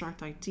and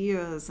abstract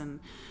ideas and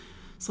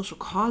social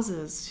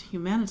causes,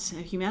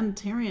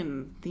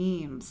 humanitarian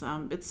themes.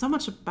 It's so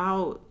much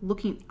about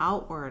looking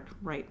outward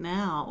right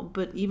now,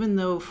 but even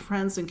though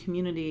friends and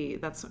community,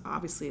 that's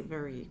obviously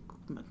very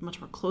much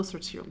more closer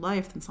to your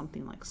life than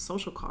something like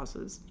social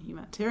causes,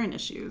 humanitarian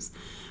issues.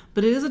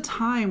 But it is a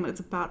time when it's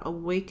about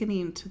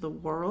awakening to the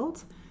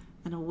world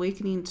and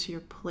awakening to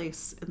your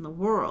place in the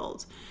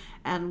world.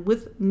 And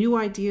with new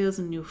ideas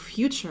and new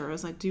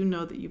futures, I do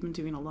know that you've been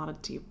doing a lot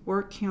of deep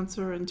work,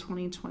 Cancer, in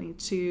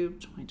 2022,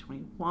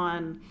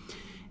 2021.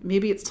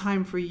 Maybe it's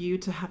time for you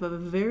to have a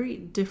very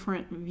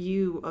different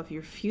view of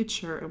your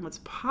future and what's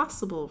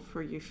possible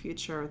for your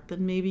future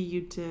than maybe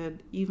you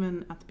did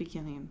even at the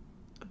beginning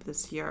of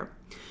this year.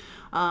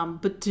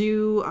 But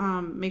do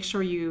make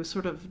sure you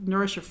sort of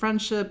nourish your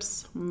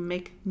friendships,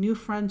 make new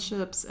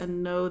friendships,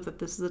 and know that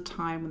this is a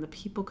time when the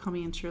people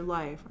coming into your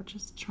life are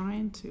just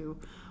trying to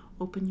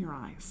open your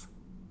eyes.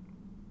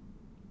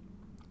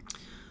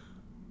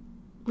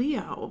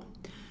 Leo,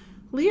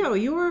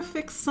 you are a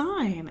fixed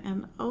sign,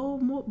 and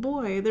oh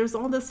boy, there's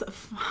all this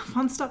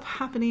fun stuff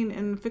happening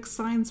in fixed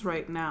signs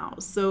right now.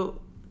 So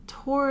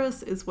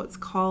Taurus is what's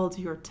called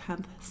your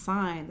 10th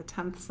sign. The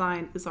 10th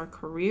sign is our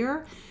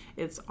career,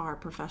 it's our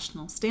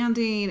professional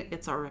standing,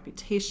 it's our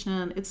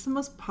reputation, it's the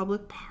most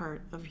public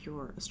part of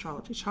your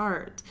astrology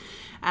chart.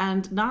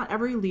 And not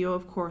every Leo,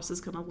 of course,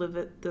 is going to live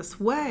it this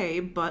way,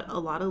 but a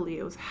lot of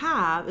Leos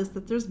have, is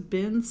that there's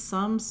been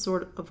some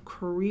sort of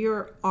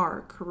career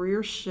arc,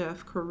 career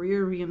shift,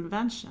 career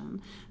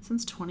reinvention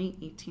since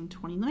 2018,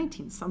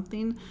 2019.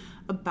 Something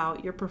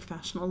about your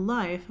professional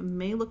life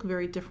may look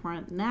very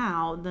different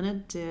now than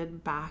it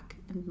did back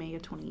in May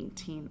of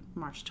 2018,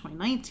 March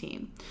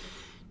 2019.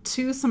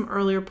 To some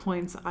earlier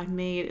points I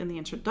made in the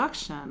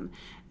introduction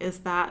is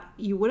that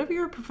whatever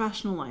your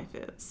professional life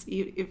is,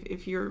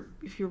 if you're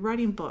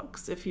writing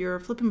books, if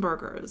you're flipping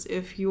burgers,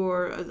 if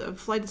you're a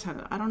flight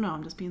attendant, I don't know,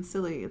 I'm just being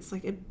silly. It's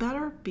like, it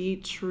better be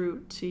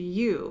true to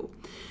you.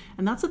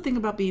 And that's the thing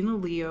about being a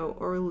Leo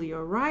or a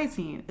Leo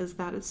rising, is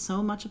that it's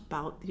so much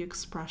about the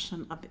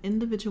expression of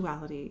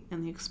individuality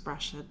and the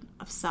expression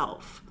of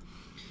self.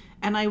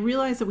 And I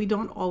realize that we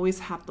don't always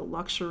have the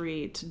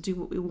luxury to do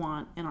what we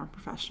want in our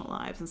professional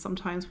lives. And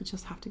sometimes we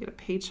just have to get a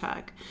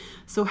paycheck.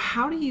 So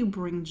how do you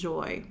bring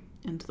joy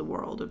into the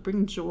world?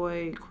 Bring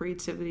joy,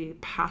 creativity,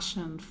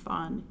 passion,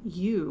 fun,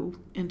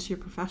 you into your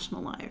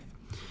professional life.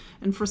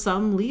 And for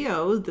some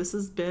Leos, this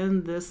has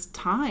been this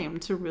time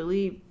to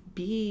really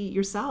be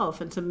yourself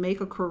and to make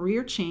a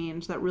career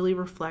change that really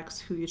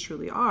reflects who you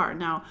truly are.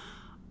 Now,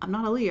 I'm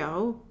not a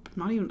Leo.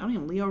 I'm not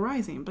even Leo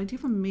rising, but I do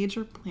have a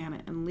major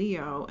planet in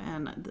Leo,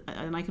 and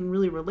I can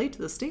really relate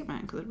to this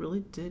statement because it really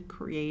did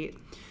create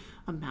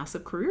a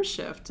massive career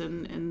shift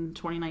in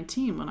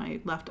 2019 when I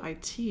left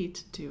IT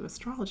to do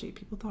astrology.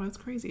 People thought I was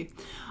crazy,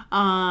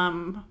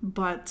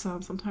 but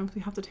sometimes we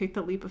have to take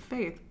that leap of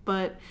faith.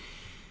 But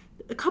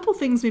a couple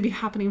things may be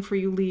happening for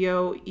you,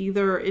 Leo.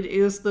 Either it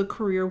is the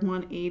career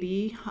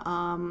 180,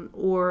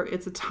 or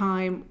it's a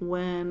time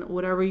when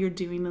whatever you're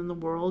doing in the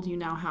world, you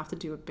now have to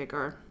do it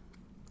bigger.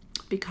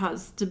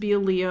 Because to be a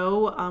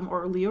Leo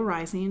or a Leo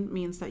rising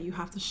means that you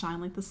have to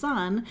shine like the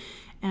sun,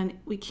 and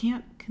we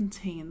can't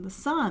contain the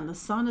sun. The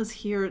sun is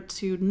here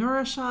to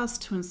nourish us,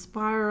 to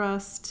inspire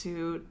us,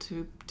 to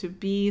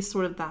be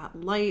sort of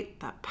that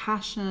light, that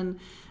passion.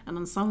 And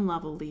on some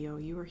level, Leo,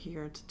 you are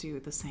here to do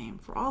the same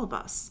for all of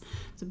us,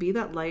 to be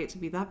that light, to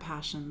be that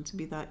passion, to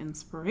be that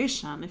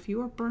inspiration. If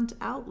you are burnt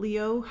out,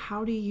 Leo,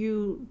 how do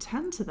you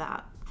tend to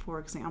that, for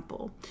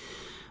example?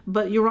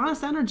 But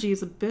Uranus energy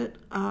is a bit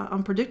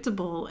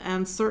unpredictable,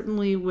 and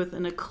certainly with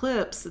an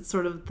eclipse, it's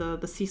sort of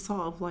the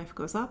seesaw of life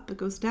goes up, it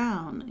goes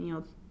down. You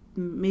know,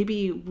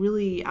 maybe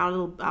really out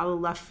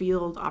of left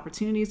field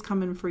opportunities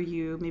come in for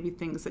you, maybe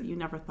things that you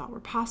never thought were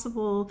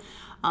possible.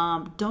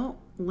 Don't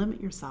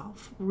limit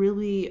yourself.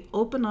 Really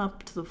open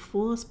up to the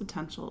fullest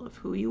potential of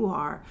who you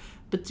are.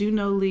 But do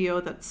know, Leo,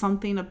 that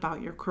something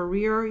about your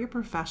career, your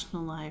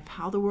professional life,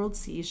 how the world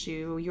sees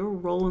you, your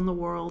role in the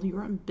world,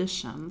 your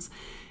ambitions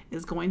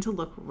is going to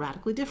look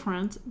radically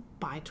different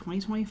by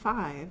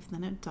 2025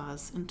 than it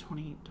does in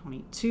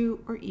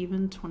 2022 or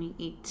even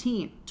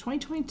 2018.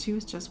 2022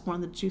 is just one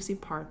of the juicy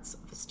parts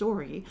of the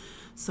story,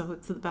 so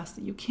it's the best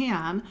that you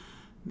can.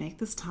 Make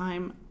this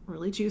time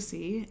really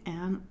juicy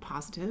and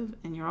positive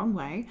in your own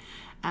way,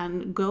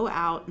 and go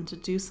out and to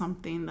do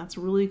something that's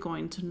really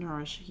going to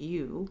nourish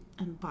you,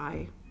 and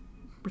by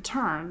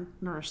return,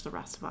 nourish the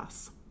rest of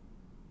us.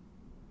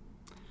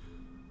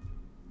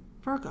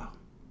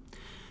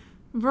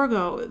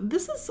 Virgo,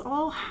 this is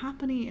all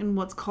happening in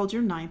what's called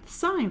your 9th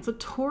sign. So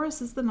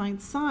Taurus is the 9th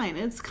sign.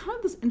 It's kind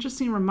of this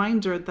interesting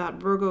reminder that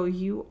Virgo,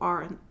 you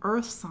are an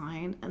earth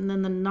sign, and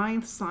then the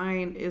 9th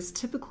sign is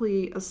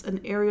typically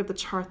an area of the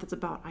chart that's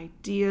about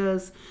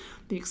ideas,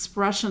 the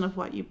expression of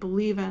what you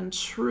believe in,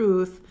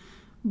 truth,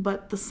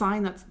 but the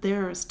sign that's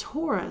there is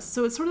Taurus.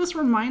 So it's sort of this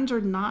reminder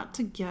not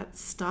to get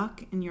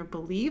stuck in your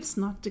beliefs,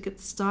 not to get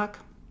stuck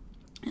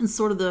in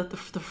sort of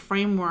the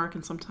framework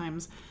and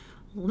sometimes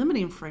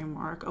limiting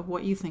framework of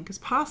what you think is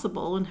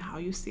possible and how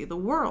you see the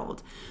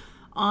world.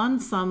 on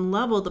some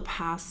level, the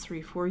past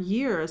 3-4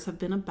 years have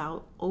been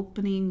about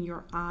opening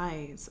your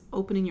eyes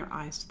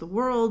to the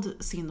world,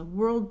 seeing the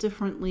world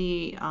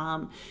differently.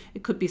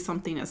 It could be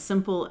something as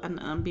simple, and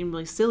I'm being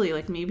really silly,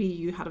 like maybe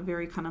you had a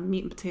very kind of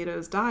meat and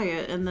potatoes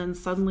diet, and then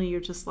suddenly you're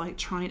just like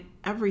trying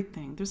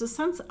everything. There's a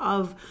sense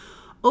of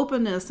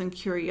openness and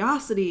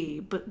curiosity,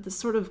 but the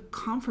sort of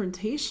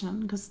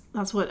confrontation, because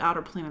that's what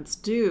outer planets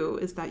do,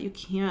 is that you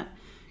can't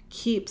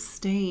keep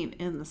staying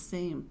in the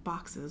same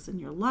boxes in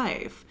your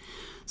life.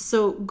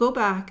 So go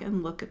back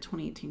and look at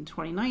 2018,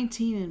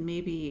 2019, and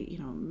maybe,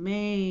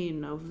 May,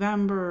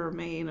 November,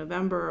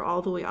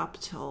 all the way up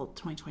till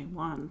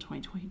 2021,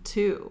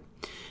 2022,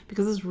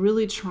 because it's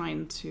really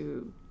trying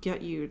to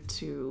get you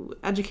to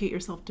educate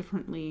yourself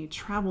differently,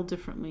 travel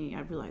differently. I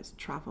realize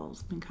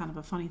travel's been kind of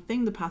a funny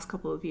thing the past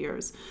couple of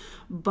years,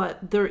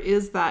 but there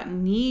is that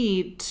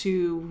need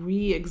to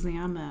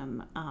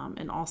re-examine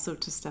and also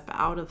to step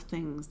out of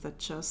things that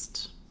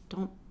just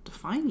don't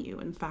define you.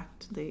 In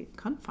fact, they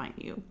confine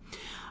you.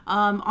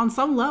 On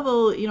some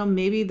level,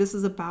 maybe this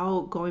is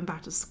about going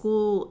back to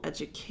school,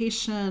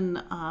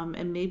 education,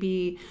 and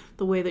maybe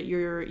the way that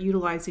you're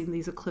utilizing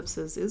these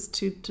eclipses is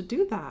to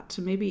do that,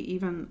 to maybe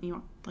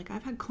even, like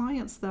I've had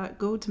clients that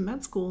go to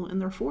med school in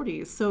their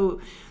 40s, so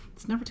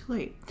it's never too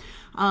late.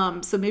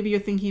 So maybe you're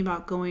thinking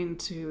about going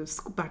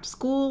back to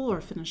school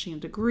or finishing a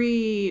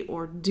degree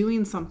or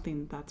doing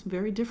something that's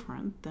very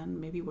different than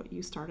maybe what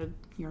you started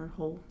your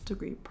whole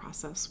degree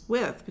process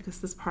with,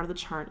 because this part of the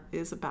chart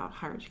is about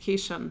higher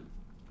education.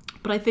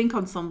 But I think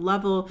on some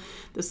level,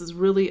 this is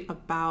really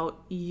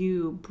about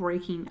you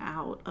breaking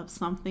out of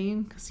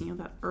something, because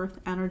that earth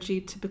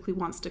energy typically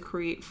wants to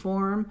create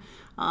form,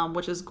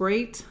 which is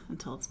great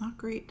until it's not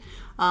great.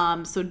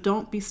 So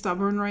don't be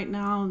stubborn right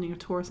now.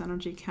 Taurus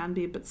energy can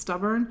be a bit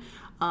stubborn,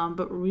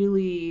 but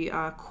really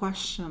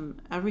question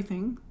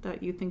everything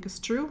that you think is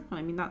true. And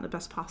I mean that in the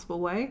best possible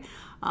way.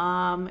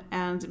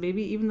 And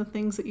maybe even the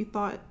things that you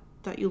thought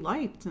that you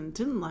liked and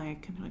didn't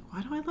like, and you're like,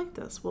 why do I like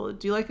this? Well,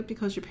 do you like it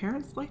because your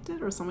parents liked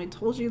it, or somebody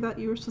told you that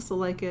you were supposed to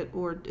like it,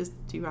 or do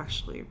you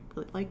actually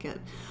really like it?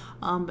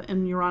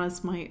 And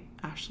Uranus might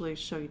actually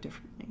show you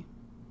differently.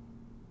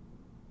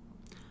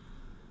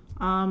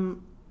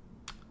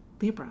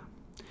 Libra.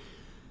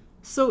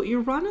 So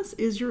Uranus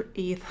is your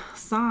 8th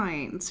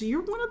sign. So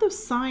you're one of those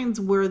signs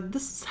where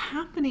this is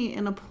happening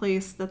in a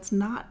place that's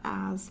not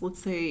as, let's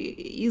say,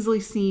 easily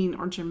seen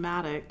or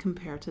dramatic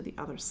compared to the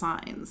other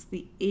signs.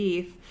 The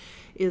 8th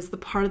is the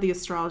part of the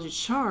astrology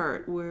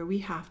chart where we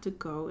have to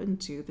go and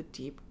do the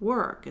deep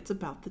work. It's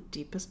about the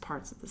deepest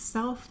parts of the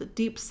self, the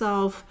deep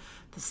self,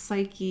 the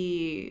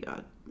psyche,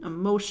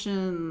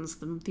 emotions,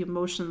 the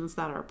emotions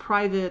that are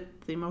private,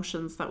 the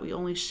emotions that we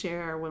only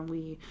share when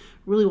we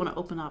really want to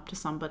open up to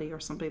somebody, or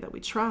somebody that we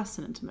trust,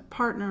 an intimate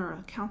partner,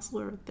 a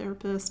counselor, a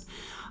therapist.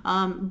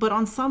 But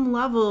on some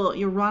level,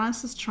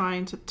 Uranus is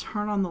trying to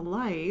turn on the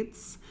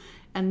lights,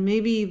 and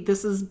maybe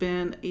this has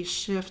been a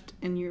shift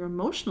in your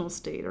emotional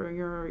state, or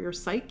your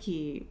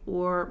psyche,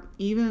 or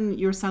even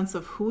your sense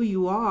of who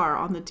you are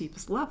on the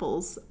deepest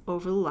levels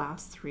over the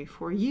last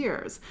 3-4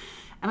 years.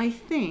 And I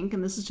think,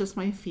 and this is just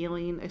my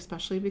feeling,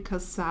 especially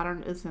because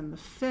Saturn is in the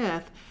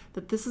 5th,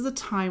 that this is a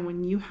time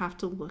when you have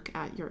to look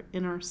at your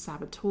inner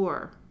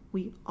saboteur.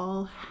 We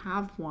all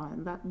have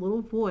one, that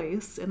little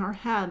voice in our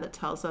head that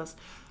tells us,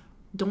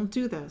 don't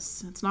do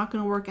this. It's not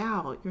going to work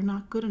out. You're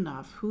not good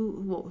enough.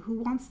 Who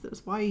wants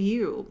this? Why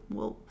you?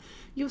 Well,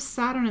 you have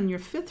Saturn in your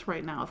 5th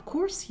right now. Of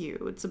course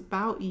you. It's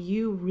about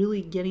you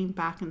really getting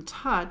back in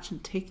touch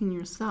and taking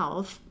your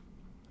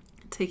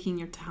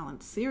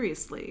talent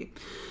seriously.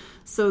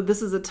 So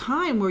this is a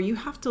time where you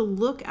have to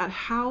look at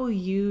how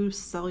you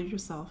sell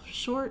yourself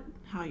short,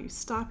 how you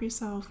stop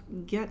yourself,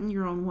 get in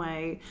your own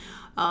way.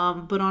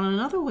 But on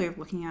another way of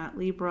looking at it,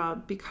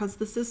 Libra, because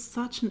this is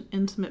such an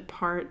intimate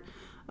part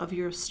of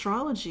your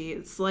astrology,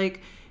 it's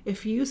like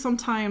if you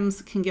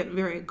sometimes can get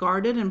very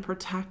guarded and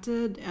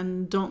protected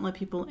and don't let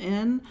people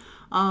in,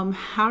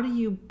 how do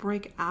you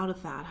break out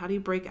of that? How do you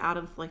break out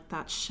of like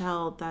that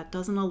shell that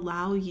doesn't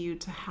allow you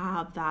to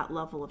have that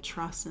level of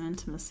trust and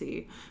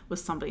intimacy with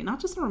somebody? Not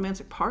just a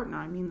romantic partner,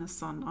 I mean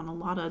this on a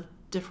lot of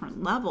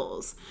different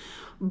levels.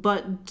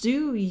 But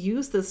do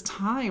use this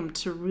time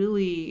to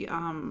really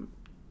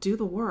do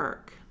the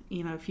work.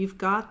 If you've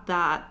got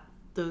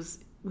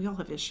we all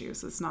have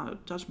issues. It's not a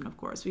judgment, of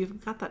course. If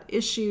you've got that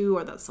issue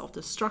or that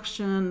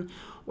self-destruction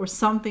or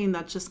something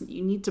that just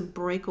you need to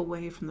break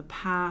away from the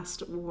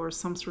past, or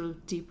some sort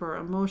of deeper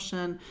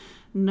emotion,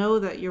 know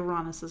that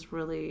Uranus is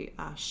really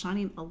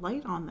shining a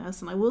light on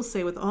this. And I will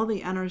say, with all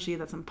the energy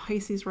that's in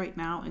Pisces right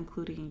now,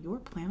 including your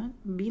planet,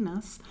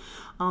 Venus,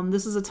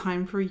 this is a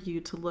time for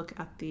you to look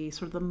at the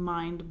sort of the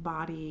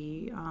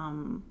mind-body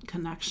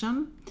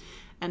connection,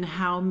 and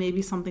how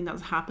maybe something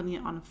that's happening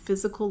on a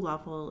physical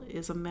level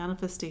is a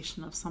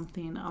manifestation of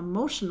something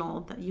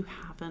emotional that you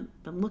haven't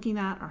been looking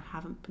at or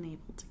haven't been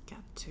able to get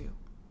to.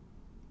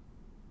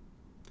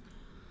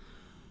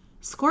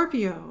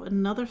 Scorpio,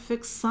 another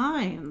fixed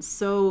sign.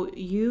 So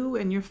you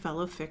and your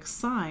fellow fixed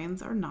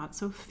signs are not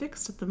so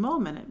fixed at the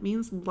moment. It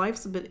means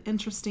life's a bit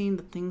interesting.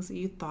 The things that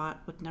you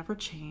thought would never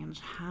change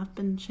have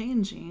been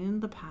changing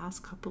the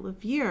past couple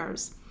of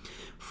years.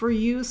 For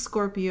you,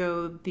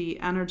 Scorpio, the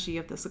energy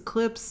of this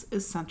eclipse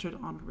is centered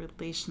on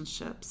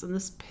relationships. And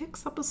this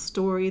picks up a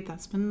story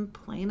that's been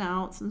playing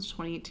out since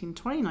 2018,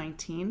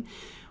 2019,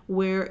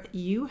 where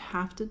you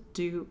have to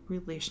do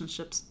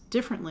relationships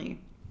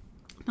differently.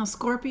 Now,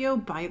 Scorpio,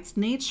 by its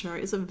nature,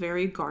 is a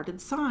very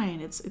guarded sign.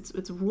 It's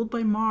ruled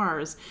by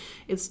Mars.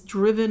 It's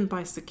driven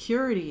by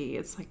security.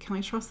 It's like, can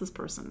I trust this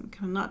person?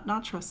 Can I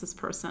not trust this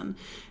person?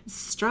 It's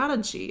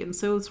strategy. And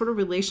so sort of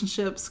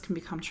relationships can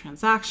become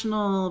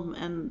transactional,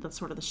 and that's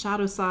sort of the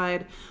shadow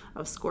side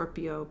of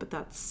Scorpio. But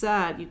that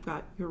said, you've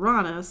got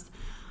Uranus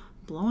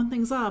blowing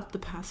things up the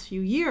past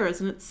few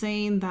years, and it's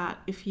saying that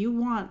if you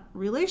want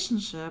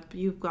relationship,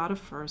 you've got to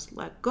first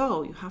let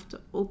go. You have to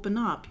open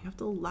up. You have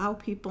to allow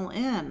people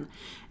in.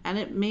 And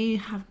it may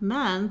have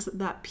meant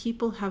that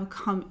people have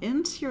come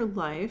into your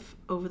life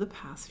over the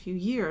past few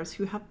years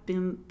who have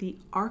been the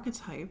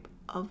archetype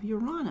of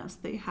Uranus.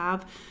 They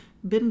have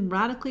been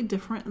radically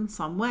different in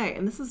some way.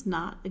 And this is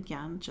not,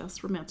 again,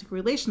 just romantic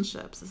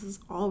relationships. This is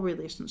all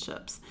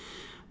relationships.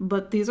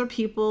 But these are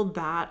people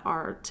that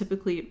are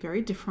typically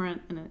very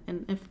different.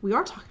 And if we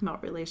are talking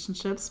about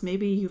relationships,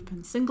 maybe you've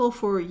been single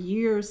for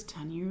years,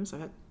 10 years.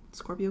 I've had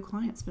Scorpio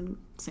clients been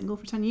single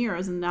for 10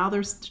 years, and now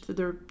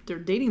they're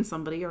dating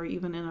somebody or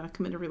even in a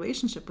committed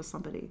relationship with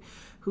somebody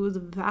who is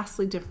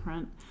vastly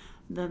different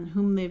than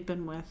whom they've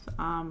been with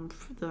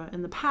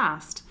in the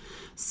past.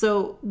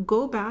 So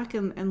go back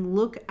and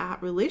look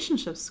at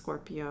relationships,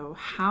 Scorpio.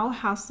 How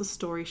has the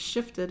story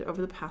shifted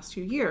over the past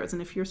few years?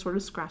 And if you're sort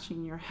of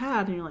scratching your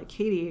head and you're like,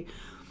 Katie,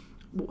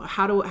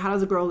 how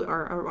does a girl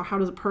or how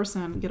does a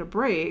person get a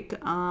break?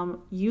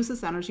 Use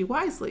this energy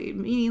wisely,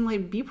 meaning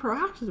like be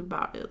proactive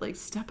about it, like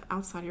step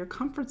outside your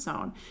comfort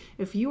zone.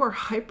 If you are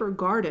hyper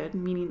guarded,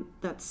 meaning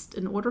that's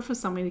in order for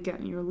somebody to get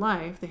in your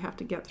life, they have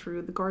to get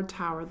through the guard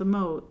tower, the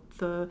moat,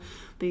 the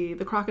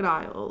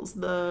crocodiles,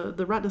 the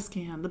retina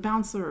scan, the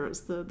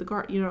bouncers, the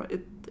guard.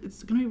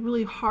 It's going to be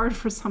really hard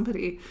for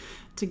somebody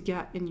to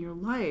get in your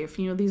life.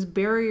 These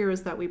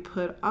barriers that we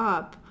put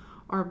up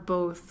are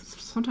both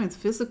sometimes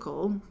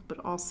physical,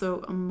 but also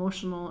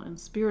emotional and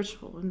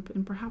spiritual,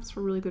 and perhaps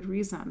for really good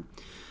reason.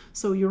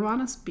 So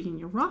Uranus being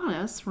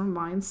Uranus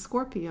reminds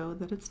Scorpio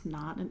that it's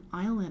not an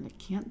island. It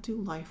can't do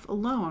life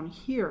alone.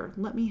 Here,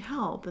 let me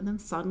help. And then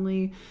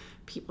suddenly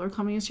people are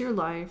coming into your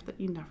life that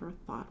you never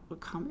thought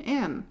would come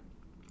in.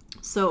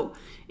 So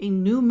a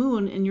new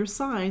moon in your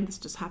sign, this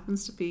just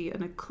happens to be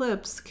an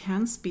eclipse,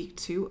 can speak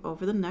to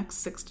over the next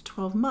 6 to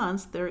 12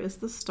 months, there is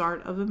the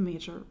start of a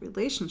major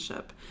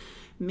relationship.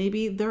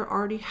 Maybe there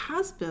already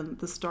has been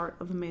the start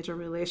of a major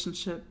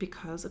relationship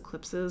because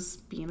eclipses,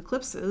 being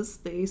eclipses,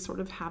 they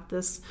sort of have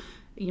this,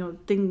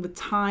 thing with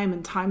time,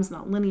 and time's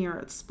not linear,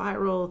 it's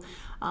spiral,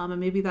 and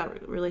maybe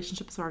that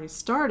relationship has already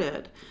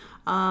started.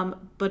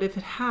 But if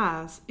it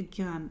has,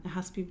 again, it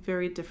has to be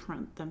very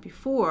different than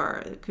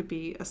before. It could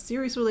be a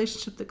serious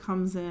relationship that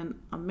comes in,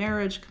 a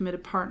marriage,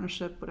 committed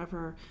partnership,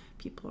 whatever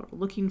people are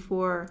looking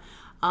for.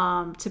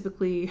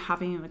 Typically,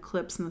 having an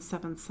eclipse in the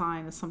seventh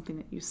sign is something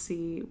that you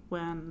see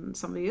when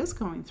somebody is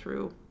going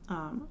through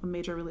a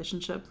major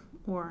relationship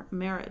or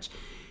marriage.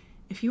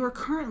 If you are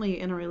currently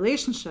in a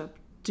relationship,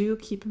 do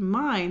keep in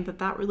mind that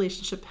that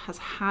relationship has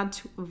had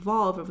to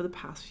evolve over the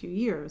past few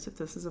years, if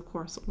this is, of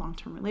course, a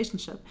long-term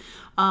relationship.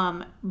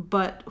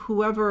 But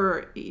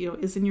whoever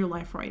is in your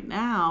life right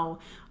now,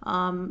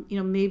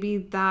 maybe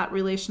that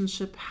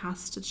relationship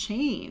has to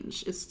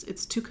change.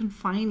 It's too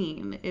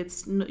confining.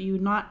 You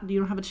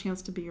don't have a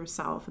chance to be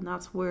yourself, and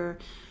that's where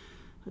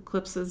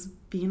eclipses,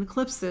 being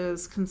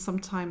eclipses, can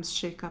sometimes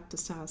shake up the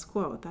status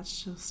quo.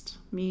 That's just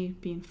me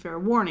being fair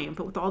warning.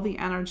 But with all the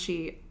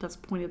energy that's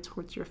pointed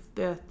towards your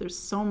fifth, there's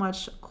so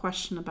much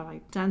question about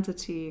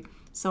identity,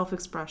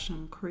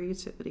 self-expression,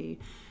 creativity,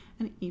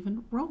 and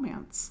even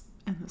romance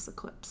in this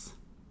eclipse.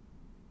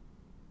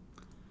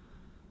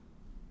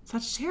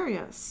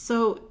 Sagittarius.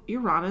 So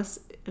Uranus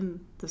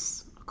in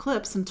this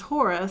eclipse in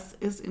Taurus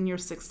is in your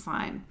sixth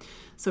sign.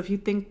 So if you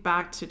think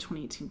back to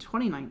 2018,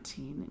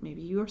 2019,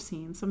 maybe you are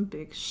seeing some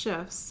big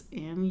shifts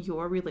in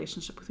your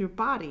relationship with your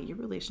body, your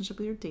relationship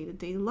with your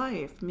day-to-day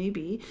life.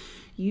 Maybe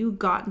you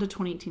got into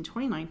 2018,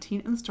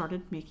 2019 and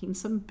started making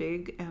some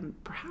big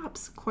and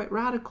perhaps quite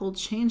radical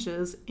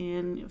changes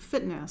in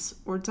fitness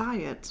or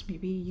diet.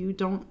 Maybe you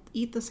don't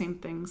eat the same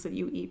things that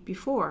you eat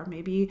before.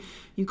 Maybe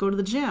you go to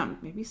the gym.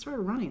 Maybe you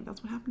started running.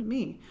 That's what happened to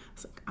me.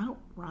 It's like, I don't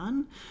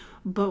run.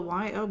 But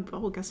why?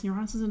 Oh, I guess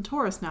Uranus is in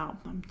Taurus now.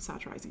 I'm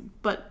satirizing.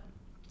 But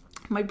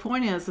my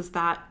point is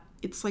that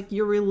it's like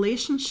your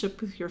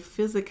relationship with your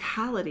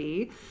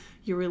physicality,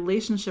 your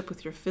relationship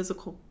with your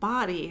physical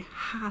body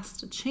has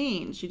to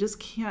change. You just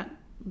can't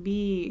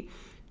be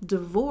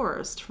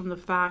divorced from the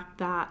fact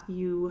that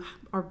you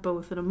are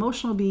both an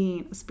emotional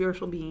being, a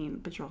spiritual being,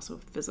 but you're also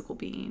a physical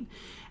being.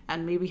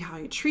 And maybe how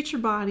you treat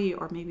your body,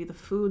 or maybe the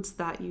foods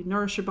that you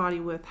nourish your body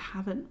with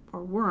haven't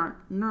or weren't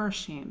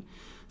nourishing.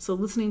 So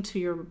listening to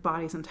your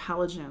body's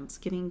intelligence,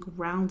 getting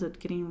grounded,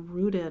 getting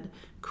rooted,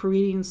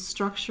 creating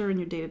structure in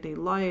your day-to-day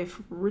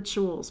life,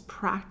 rituals,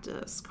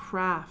 practice,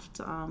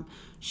 craft,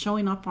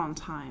 showing up on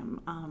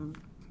time,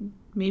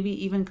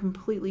 maybe even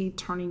completely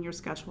turning your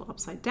schedule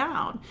upside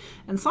down.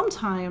 And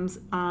sometimes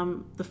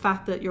the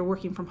fact that you're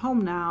working from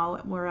home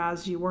now,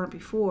 whereas you weren't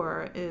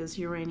before, is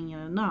you're reining in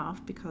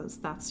enough, because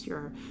that's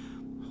your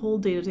whole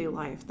day-to-day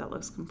life that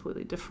looks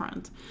completely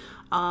different.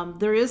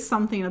 There is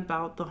something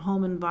about the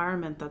home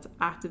environment that's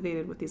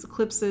activated with these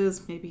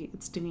eclipses. Maybe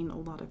it's doing a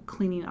lot of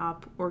cleaning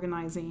up,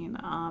 organizing,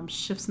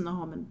 shifts in the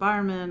home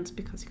environment,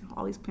 because you have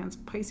all these planets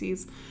in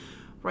Pisces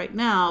right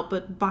now.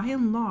 But by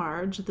and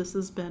large, this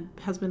has been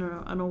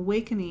an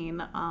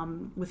awakening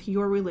with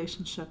your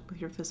relationship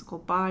with your physical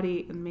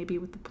body, and maybe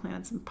with the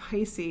planets in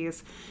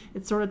Pisces.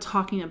 It's sort of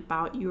talking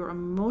about your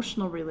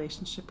emotional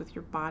relationship with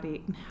your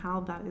body and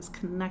how that is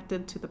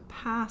connected to the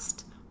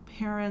past,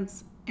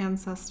 parents,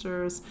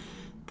 ancestors,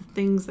 the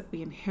things that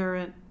we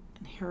inherited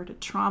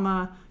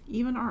trauma,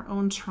 even our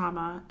own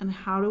trauma, and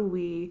how do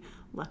we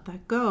let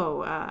that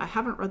go. I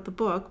haven't read the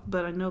book,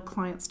 but I know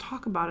clients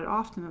talk about it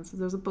often. And so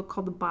there's a book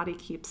called The Body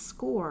Keeps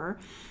Score,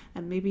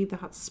 and maybe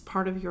that's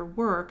part of your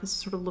work, is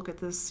sort of look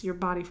at your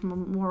body from a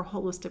more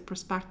holistic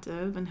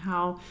perspective, and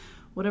how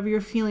whatever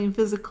you're feeling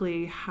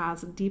physically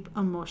has deep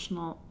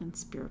emotional and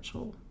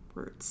spiritual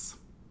roots.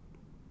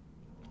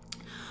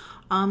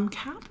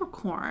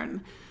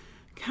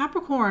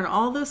 Capricorn,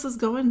 all this is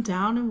going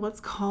down in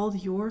what's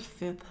called your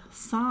fifth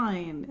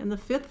sign. And the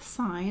fifth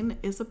sign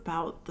is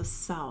about the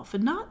self,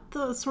 and not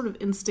the sort of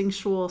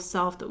instinctual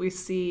self that we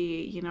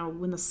see,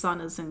 when the sun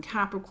is in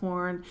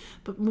Capricorn,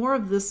 but more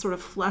of this sort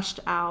of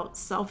fleshed out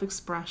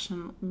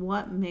self-expression,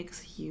 what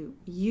makes you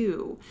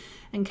you.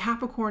 And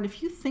Capricorn,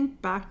 if you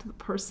think back to the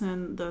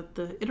person,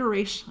 the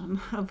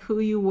iteration of who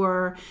you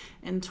were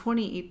in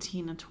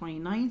 2018 and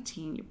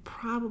 2019, you're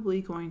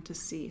probably going to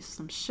see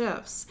some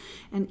shifts.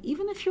 And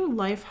even if your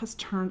life has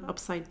turned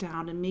upside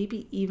down, and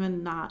maybe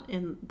even not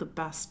in the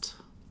best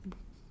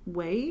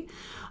way,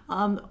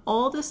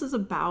 all this is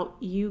about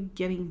you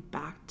getting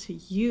back to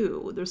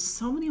you. There's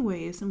so many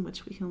ways in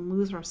which we can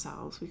lose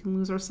ourselves. We can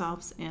lose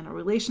ourselves in a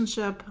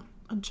relationship,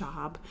 a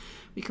job.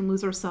 We can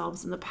lose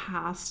ourselves in the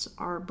past,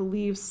 our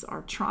beliefs,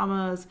 our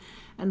traumas.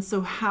 And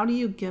so how do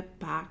you get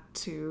back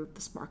to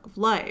the spark of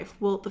life?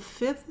 Well, the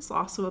fifth is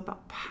also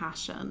about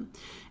passion.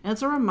 And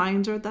it's a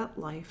reminder that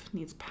life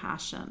needs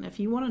passion. If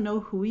you want to know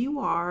who you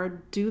are,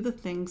 do the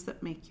things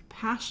that make you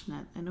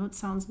passionate. I know it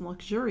sounds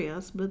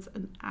luxurious, but it's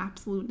an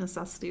absolute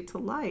necessity to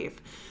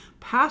life.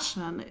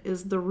 Passion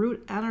is the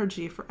root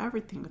energy for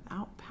everything.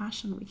 Without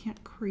passion, we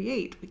can't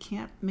create. We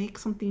can't make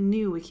something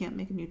new. We can't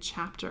make a new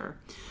chapter.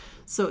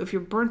 So if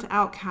you're burnt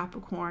out,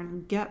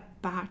 Capricorn,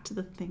 get back to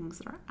the things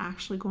that are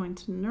actually going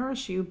to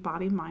nourish you,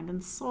 body, mind,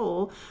 and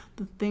soul,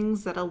 the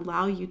things that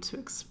allow you to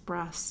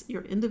express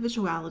your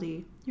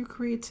individuality, your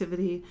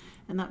creativity,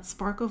 and that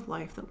spark of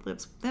life that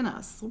lives within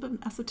us. A little bit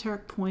of an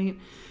esoteric point.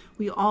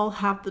 We all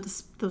have the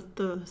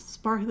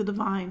spark of the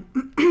divine.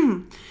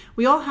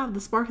 We all have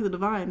the spark of the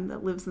divine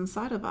that lives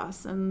inside of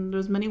us, and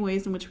there's many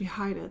ways in which we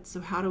hide it.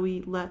 So how do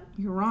we let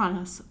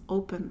Uranus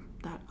open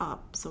that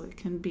up so it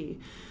can be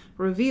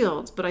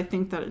revealed? But I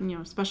think that,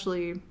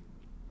 especially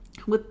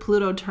with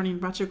Pluto turning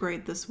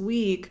retrograde this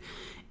week,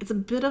 it's a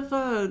bit of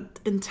a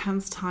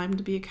intense time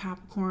to be a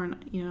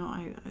Capricorn.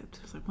 I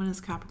was like, when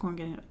is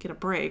Capricorn get a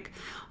break?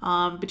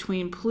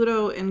 Between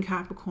Pluto in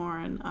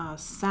Capricorn,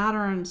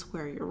 Saturn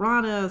square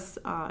Uranus,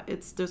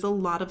 there's a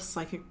lot of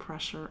psychic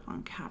pressure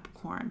on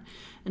Capricorn.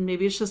 And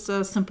maybe it's just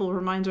a simple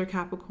reminder,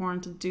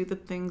 Capricorn, to do the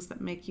things that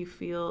make you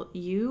feel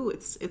you.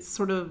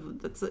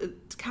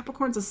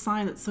 Capricorn's a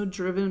sign that's so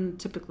driven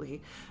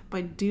typically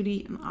by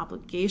duty and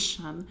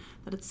obligation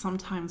that it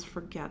sometimes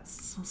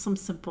forgets some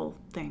simple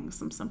things,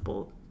 some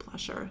simple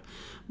pleasure.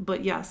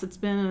 But yes, it's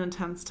been an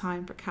intense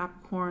time for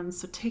Capricorn.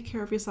 So take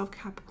care of yourself,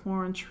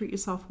 Capricorn. Treat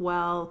yourself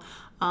well.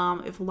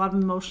 If a lot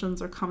of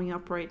emotions are coming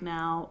up right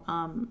now,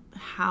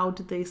 how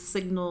do they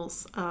signal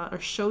or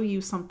show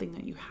you something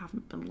that you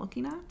haven't been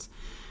looking at?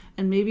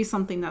 And maybe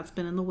something that's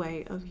been in the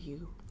way of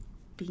you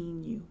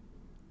being you.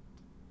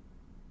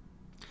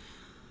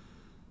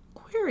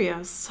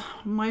 Aquarius,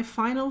 my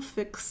final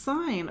fixed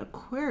sign.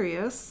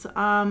 Aquarius,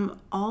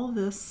 all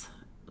this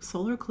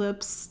solar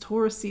eclipse,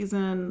 Taurus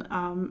season,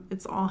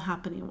 it's all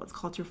happening in what's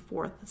called your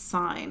fourth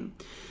sign.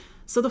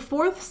 So the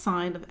fourth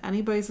sign of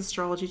anybody's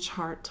astrology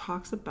chart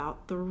talks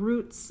about the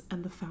roots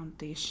and the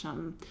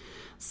foundation.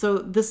 So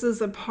this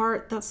is a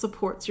part that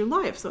supports your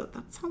life. So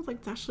that sounds like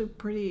it's actually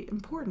pretty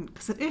important,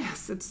 because it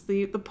is. It's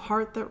the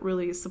part that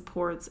really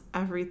supports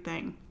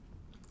everything.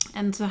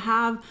 And to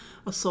have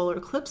a solar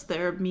eclipse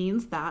there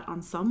means that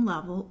on some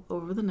level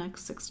over the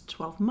next 6 to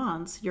 12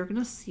 months, you're going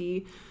to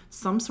see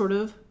some sort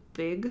of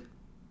big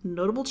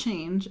notable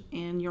change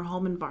in your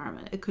home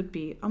environment. It could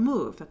be a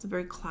move. That's a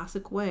very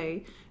classic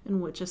way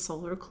in which a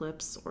solar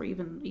eclipse or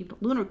even a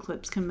lunar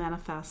eclipse can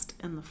manifest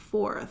in the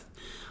fourth.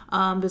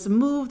 There's a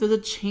move, there's a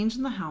change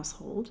in the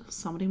household.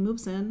 Somebody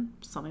moves in,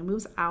 somebody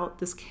moves out.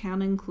 This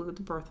can include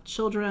the birth of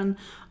children.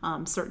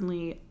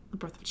 Certainly the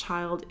birth of a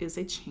child is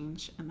a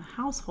change in the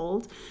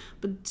household.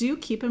 But do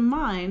keep in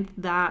mind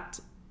that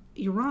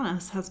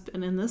Uranus has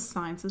been in this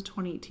sign since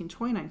 2018,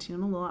 2019,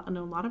 and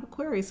a lot of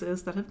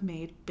Aquariuses that have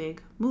made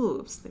big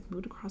moves. They've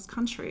moved across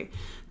country.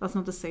 That's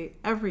not to say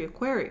every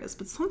Aquarius,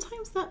 but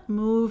sometimes that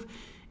move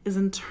is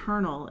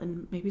internal,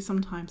 and maybe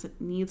sometimes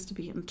it needs to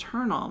be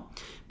internal,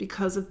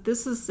 because if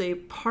this is a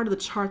part of the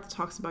chart that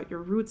talks about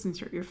your roots and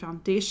your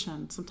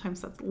foundation,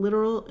 sometimes that's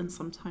literal and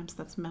sometimes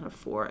that's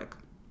metaphoric.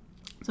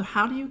 So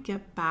how do you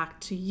get back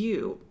to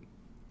you?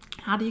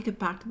 How do you get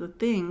back to the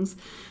things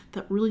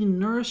that really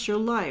nourish your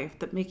life,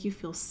 that make you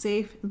feel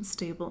safe and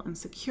stable and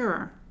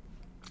secure?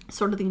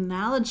 Sort of the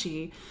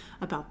analogy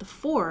about the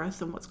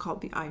fourth and what's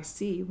called the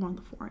IC, one of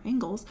the four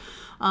angles,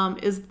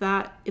 is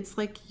that it's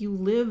like you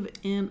live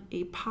in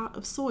a pot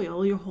of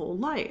soil your whole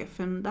life.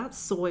 And that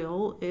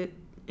soil,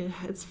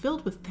 it's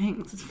filled with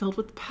things. It's filled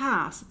with the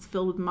past. It's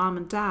filled with mom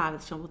and dad.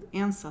 It's filled with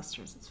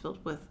ancestors. It's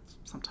filled with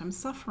sometimes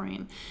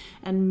suffering.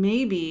 And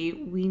maybe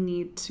we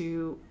need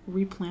to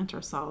replant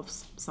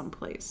ourselves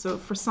someplace. So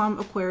for some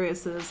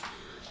Aquariuses,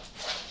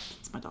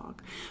 it's my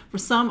dog. For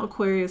some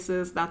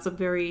Aquariuses, that's a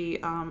very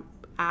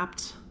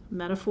apt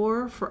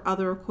metaphor. For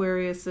other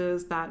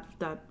Aquariuses, that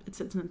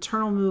it's an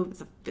internal move,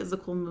 it's a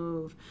physical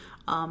move.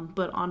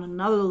 But on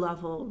another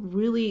level,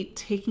 really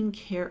taking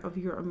care of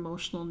your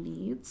emotional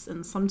needs.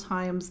 And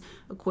sometimes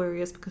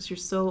Aquarius, because you're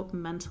so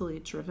mentally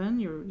driven,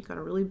 you've got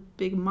a really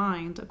big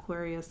mind,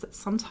 Aquarius, that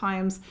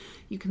sometimes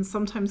you can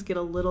get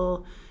a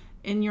little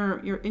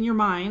you're in your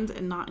mind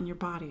and not in your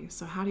body.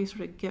 So how do you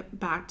sort of get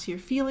back to your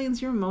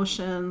feelings, your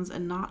emotions,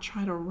 and not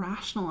try to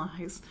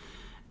rationalize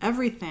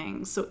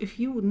everything? So if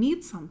you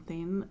need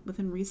something,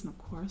 within reason, of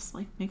course,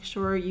 like make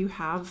sure you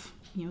have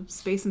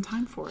space and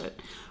time for it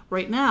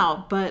right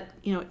now. But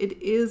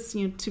it is,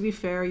 to be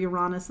fair,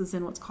 Uranus is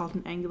in what's called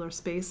an angular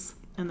space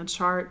in the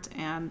chart,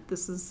 and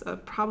this is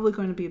probably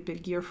going to be a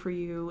big year for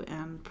you,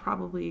 and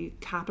probably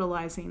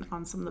capitalizing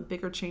on some of the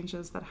bigger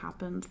changes that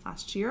happened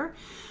last year.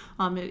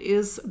 It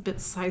is a bit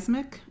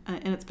seismic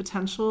in its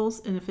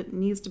potentials, and if it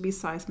needs to be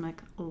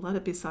seismic, let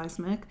it be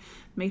seismic.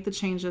 Make the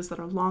changes that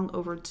are long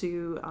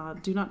overdue.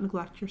 Do not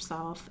neglect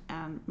yourself,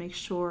 and make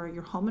sure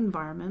your home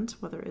environment,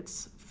 whether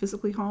it's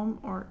physically home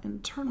or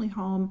internally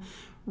home,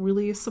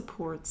 really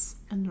supports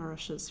and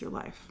nourishes your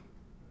life.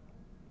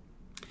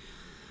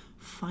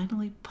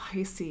 Finally,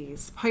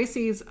 Pisces.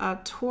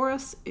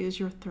 Taurus is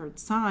your third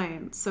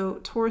sign. So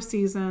Taurus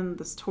season,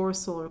 this Taurus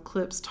solar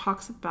eclipse,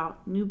 talks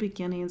about new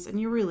beginnings in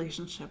your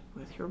relationship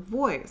with your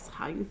voice,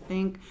 how you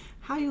think,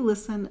 how you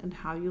listen, and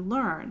how you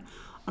learn.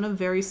 On a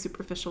very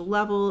superficial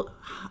level,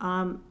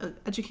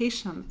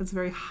 education is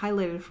very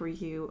highlighted for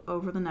you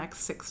over the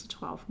next 6 to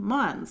 12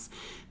 months.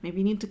 Maybe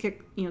you need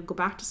to go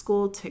back to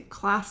school, take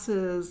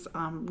classes,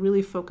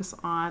 really focus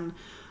on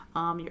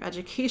your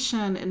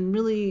education, and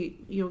really,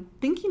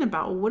 thinking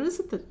about what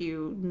is it that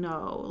you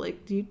know.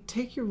 Like, do you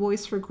take your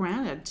voice for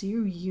granted? Do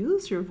you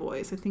use your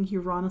voice? I think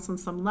Uranus on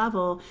some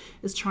level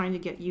is trying to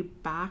get you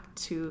back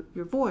to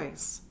your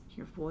voice.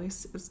 Your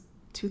voice is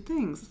two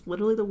things. It's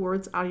literally the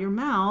words out of your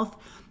mouth,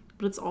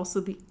 but it's also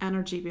the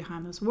energy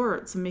behind those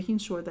words. So making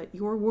sure that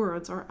your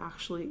words are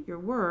actually your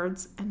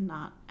words and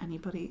not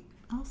anybody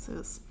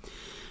else's.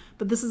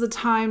 But this is a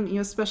time,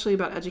 especially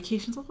about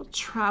education, it's about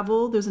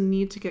travel. There's a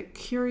need to get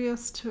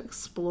curious, to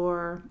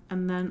explore.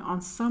 And then on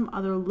some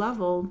other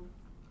level,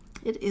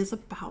 it is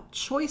about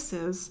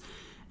choices,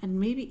 and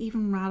maybe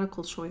even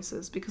radical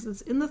choices, because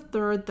it's in the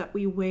third that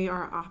we weigh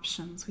our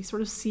options. We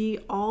sort of see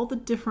all the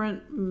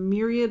different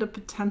myriad of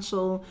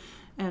potential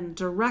and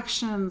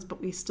directions, but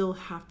we still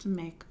have to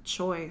make a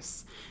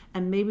choice.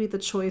 And maybe the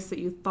choice that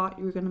you thought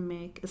you were going to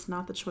make is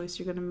not the choice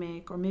you're going to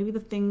make, or maybe the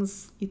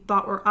things you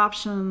thought were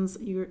options,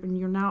 you're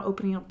now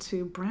opening up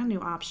to brand new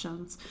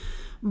options.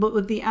 But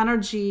with the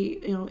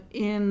energy,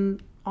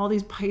 in all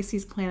these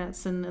Pisces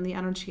planets and the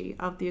energy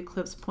of the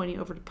eclipse pointing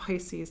over to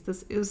Pisces,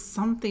 this is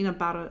something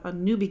about a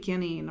new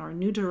beginning or a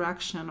new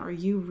direction, or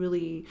you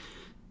really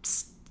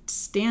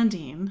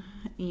standing,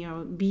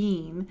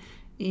 being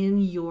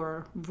in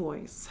your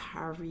voice,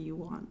 however you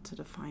want to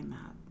define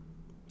that.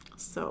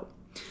 So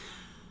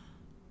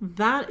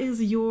that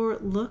is your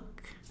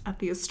look at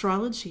the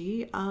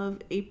astrology of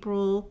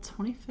April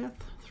 25th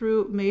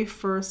through May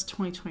 1st,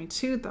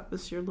 2022. That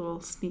was your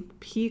little sneak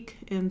peek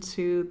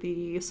into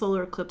the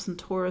solar eclipse in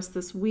Taurus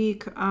this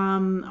week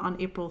on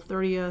April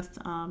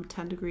 30th,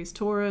 10 degrees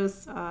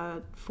Taurus,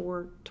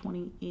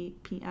 4:28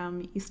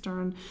 p.m.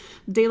 Eastern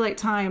Daylight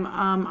Time.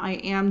 I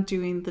am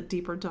doing the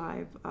deeper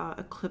dive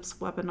eclipse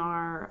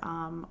webinar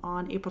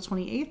on April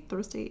 28th,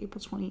 Thursday,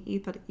 April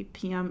 28th at 8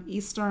 p.m.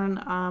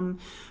 Eastern.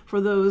 For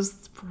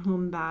those for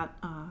whom that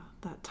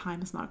that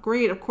time is not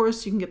great, of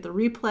course, you can get the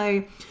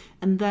replay.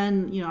 And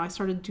then, I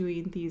started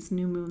doing these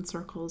new moon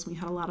circles. We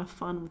had a lot of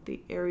fun with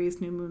the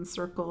Aries new moon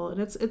circle. And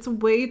it's a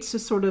way to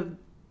sort of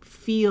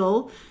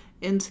feel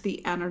into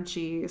the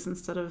energies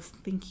instead of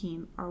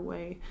thinking our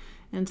way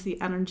into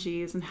the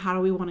energies, and how do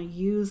we want to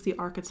use the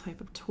archetype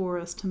of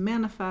Taurus to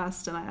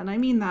manifest. And I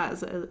mean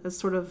that as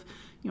sort of,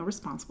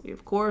 responsibly,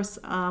 of course,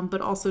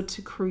 but also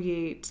to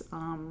create,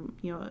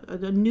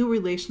 a new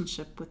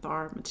relationship with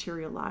our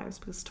material lives,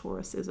 because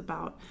Taurus is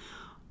about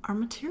our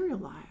material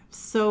lives.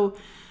 So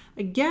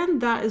again,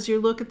 that is your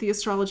look at the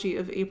astrology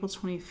of April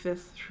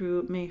 25th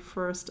through May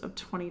 1st of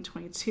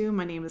 2022.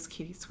 My name is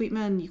Katie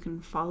Sweetman. You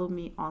can follow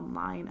me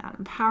online at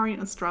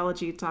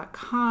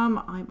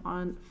empoweringastrology.com. I'm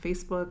on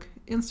Facebook,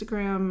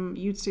 Instagram,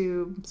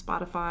 YouTube,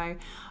 Spotify,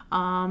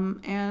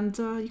 and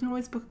you can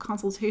always book a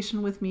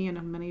consultation with me. I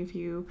know many of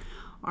you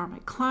are my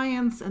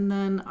clients. And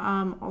then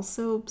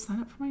also sign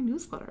up for my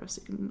newsletter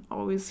so you can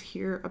always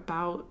hear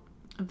about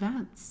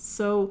events.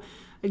 So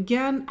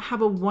again,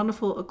 have a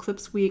wonderful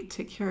eclipse week.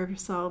 Take care of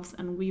yourselves,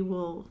 and we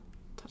will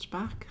touch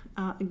back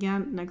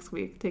again next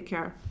week. Take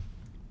care.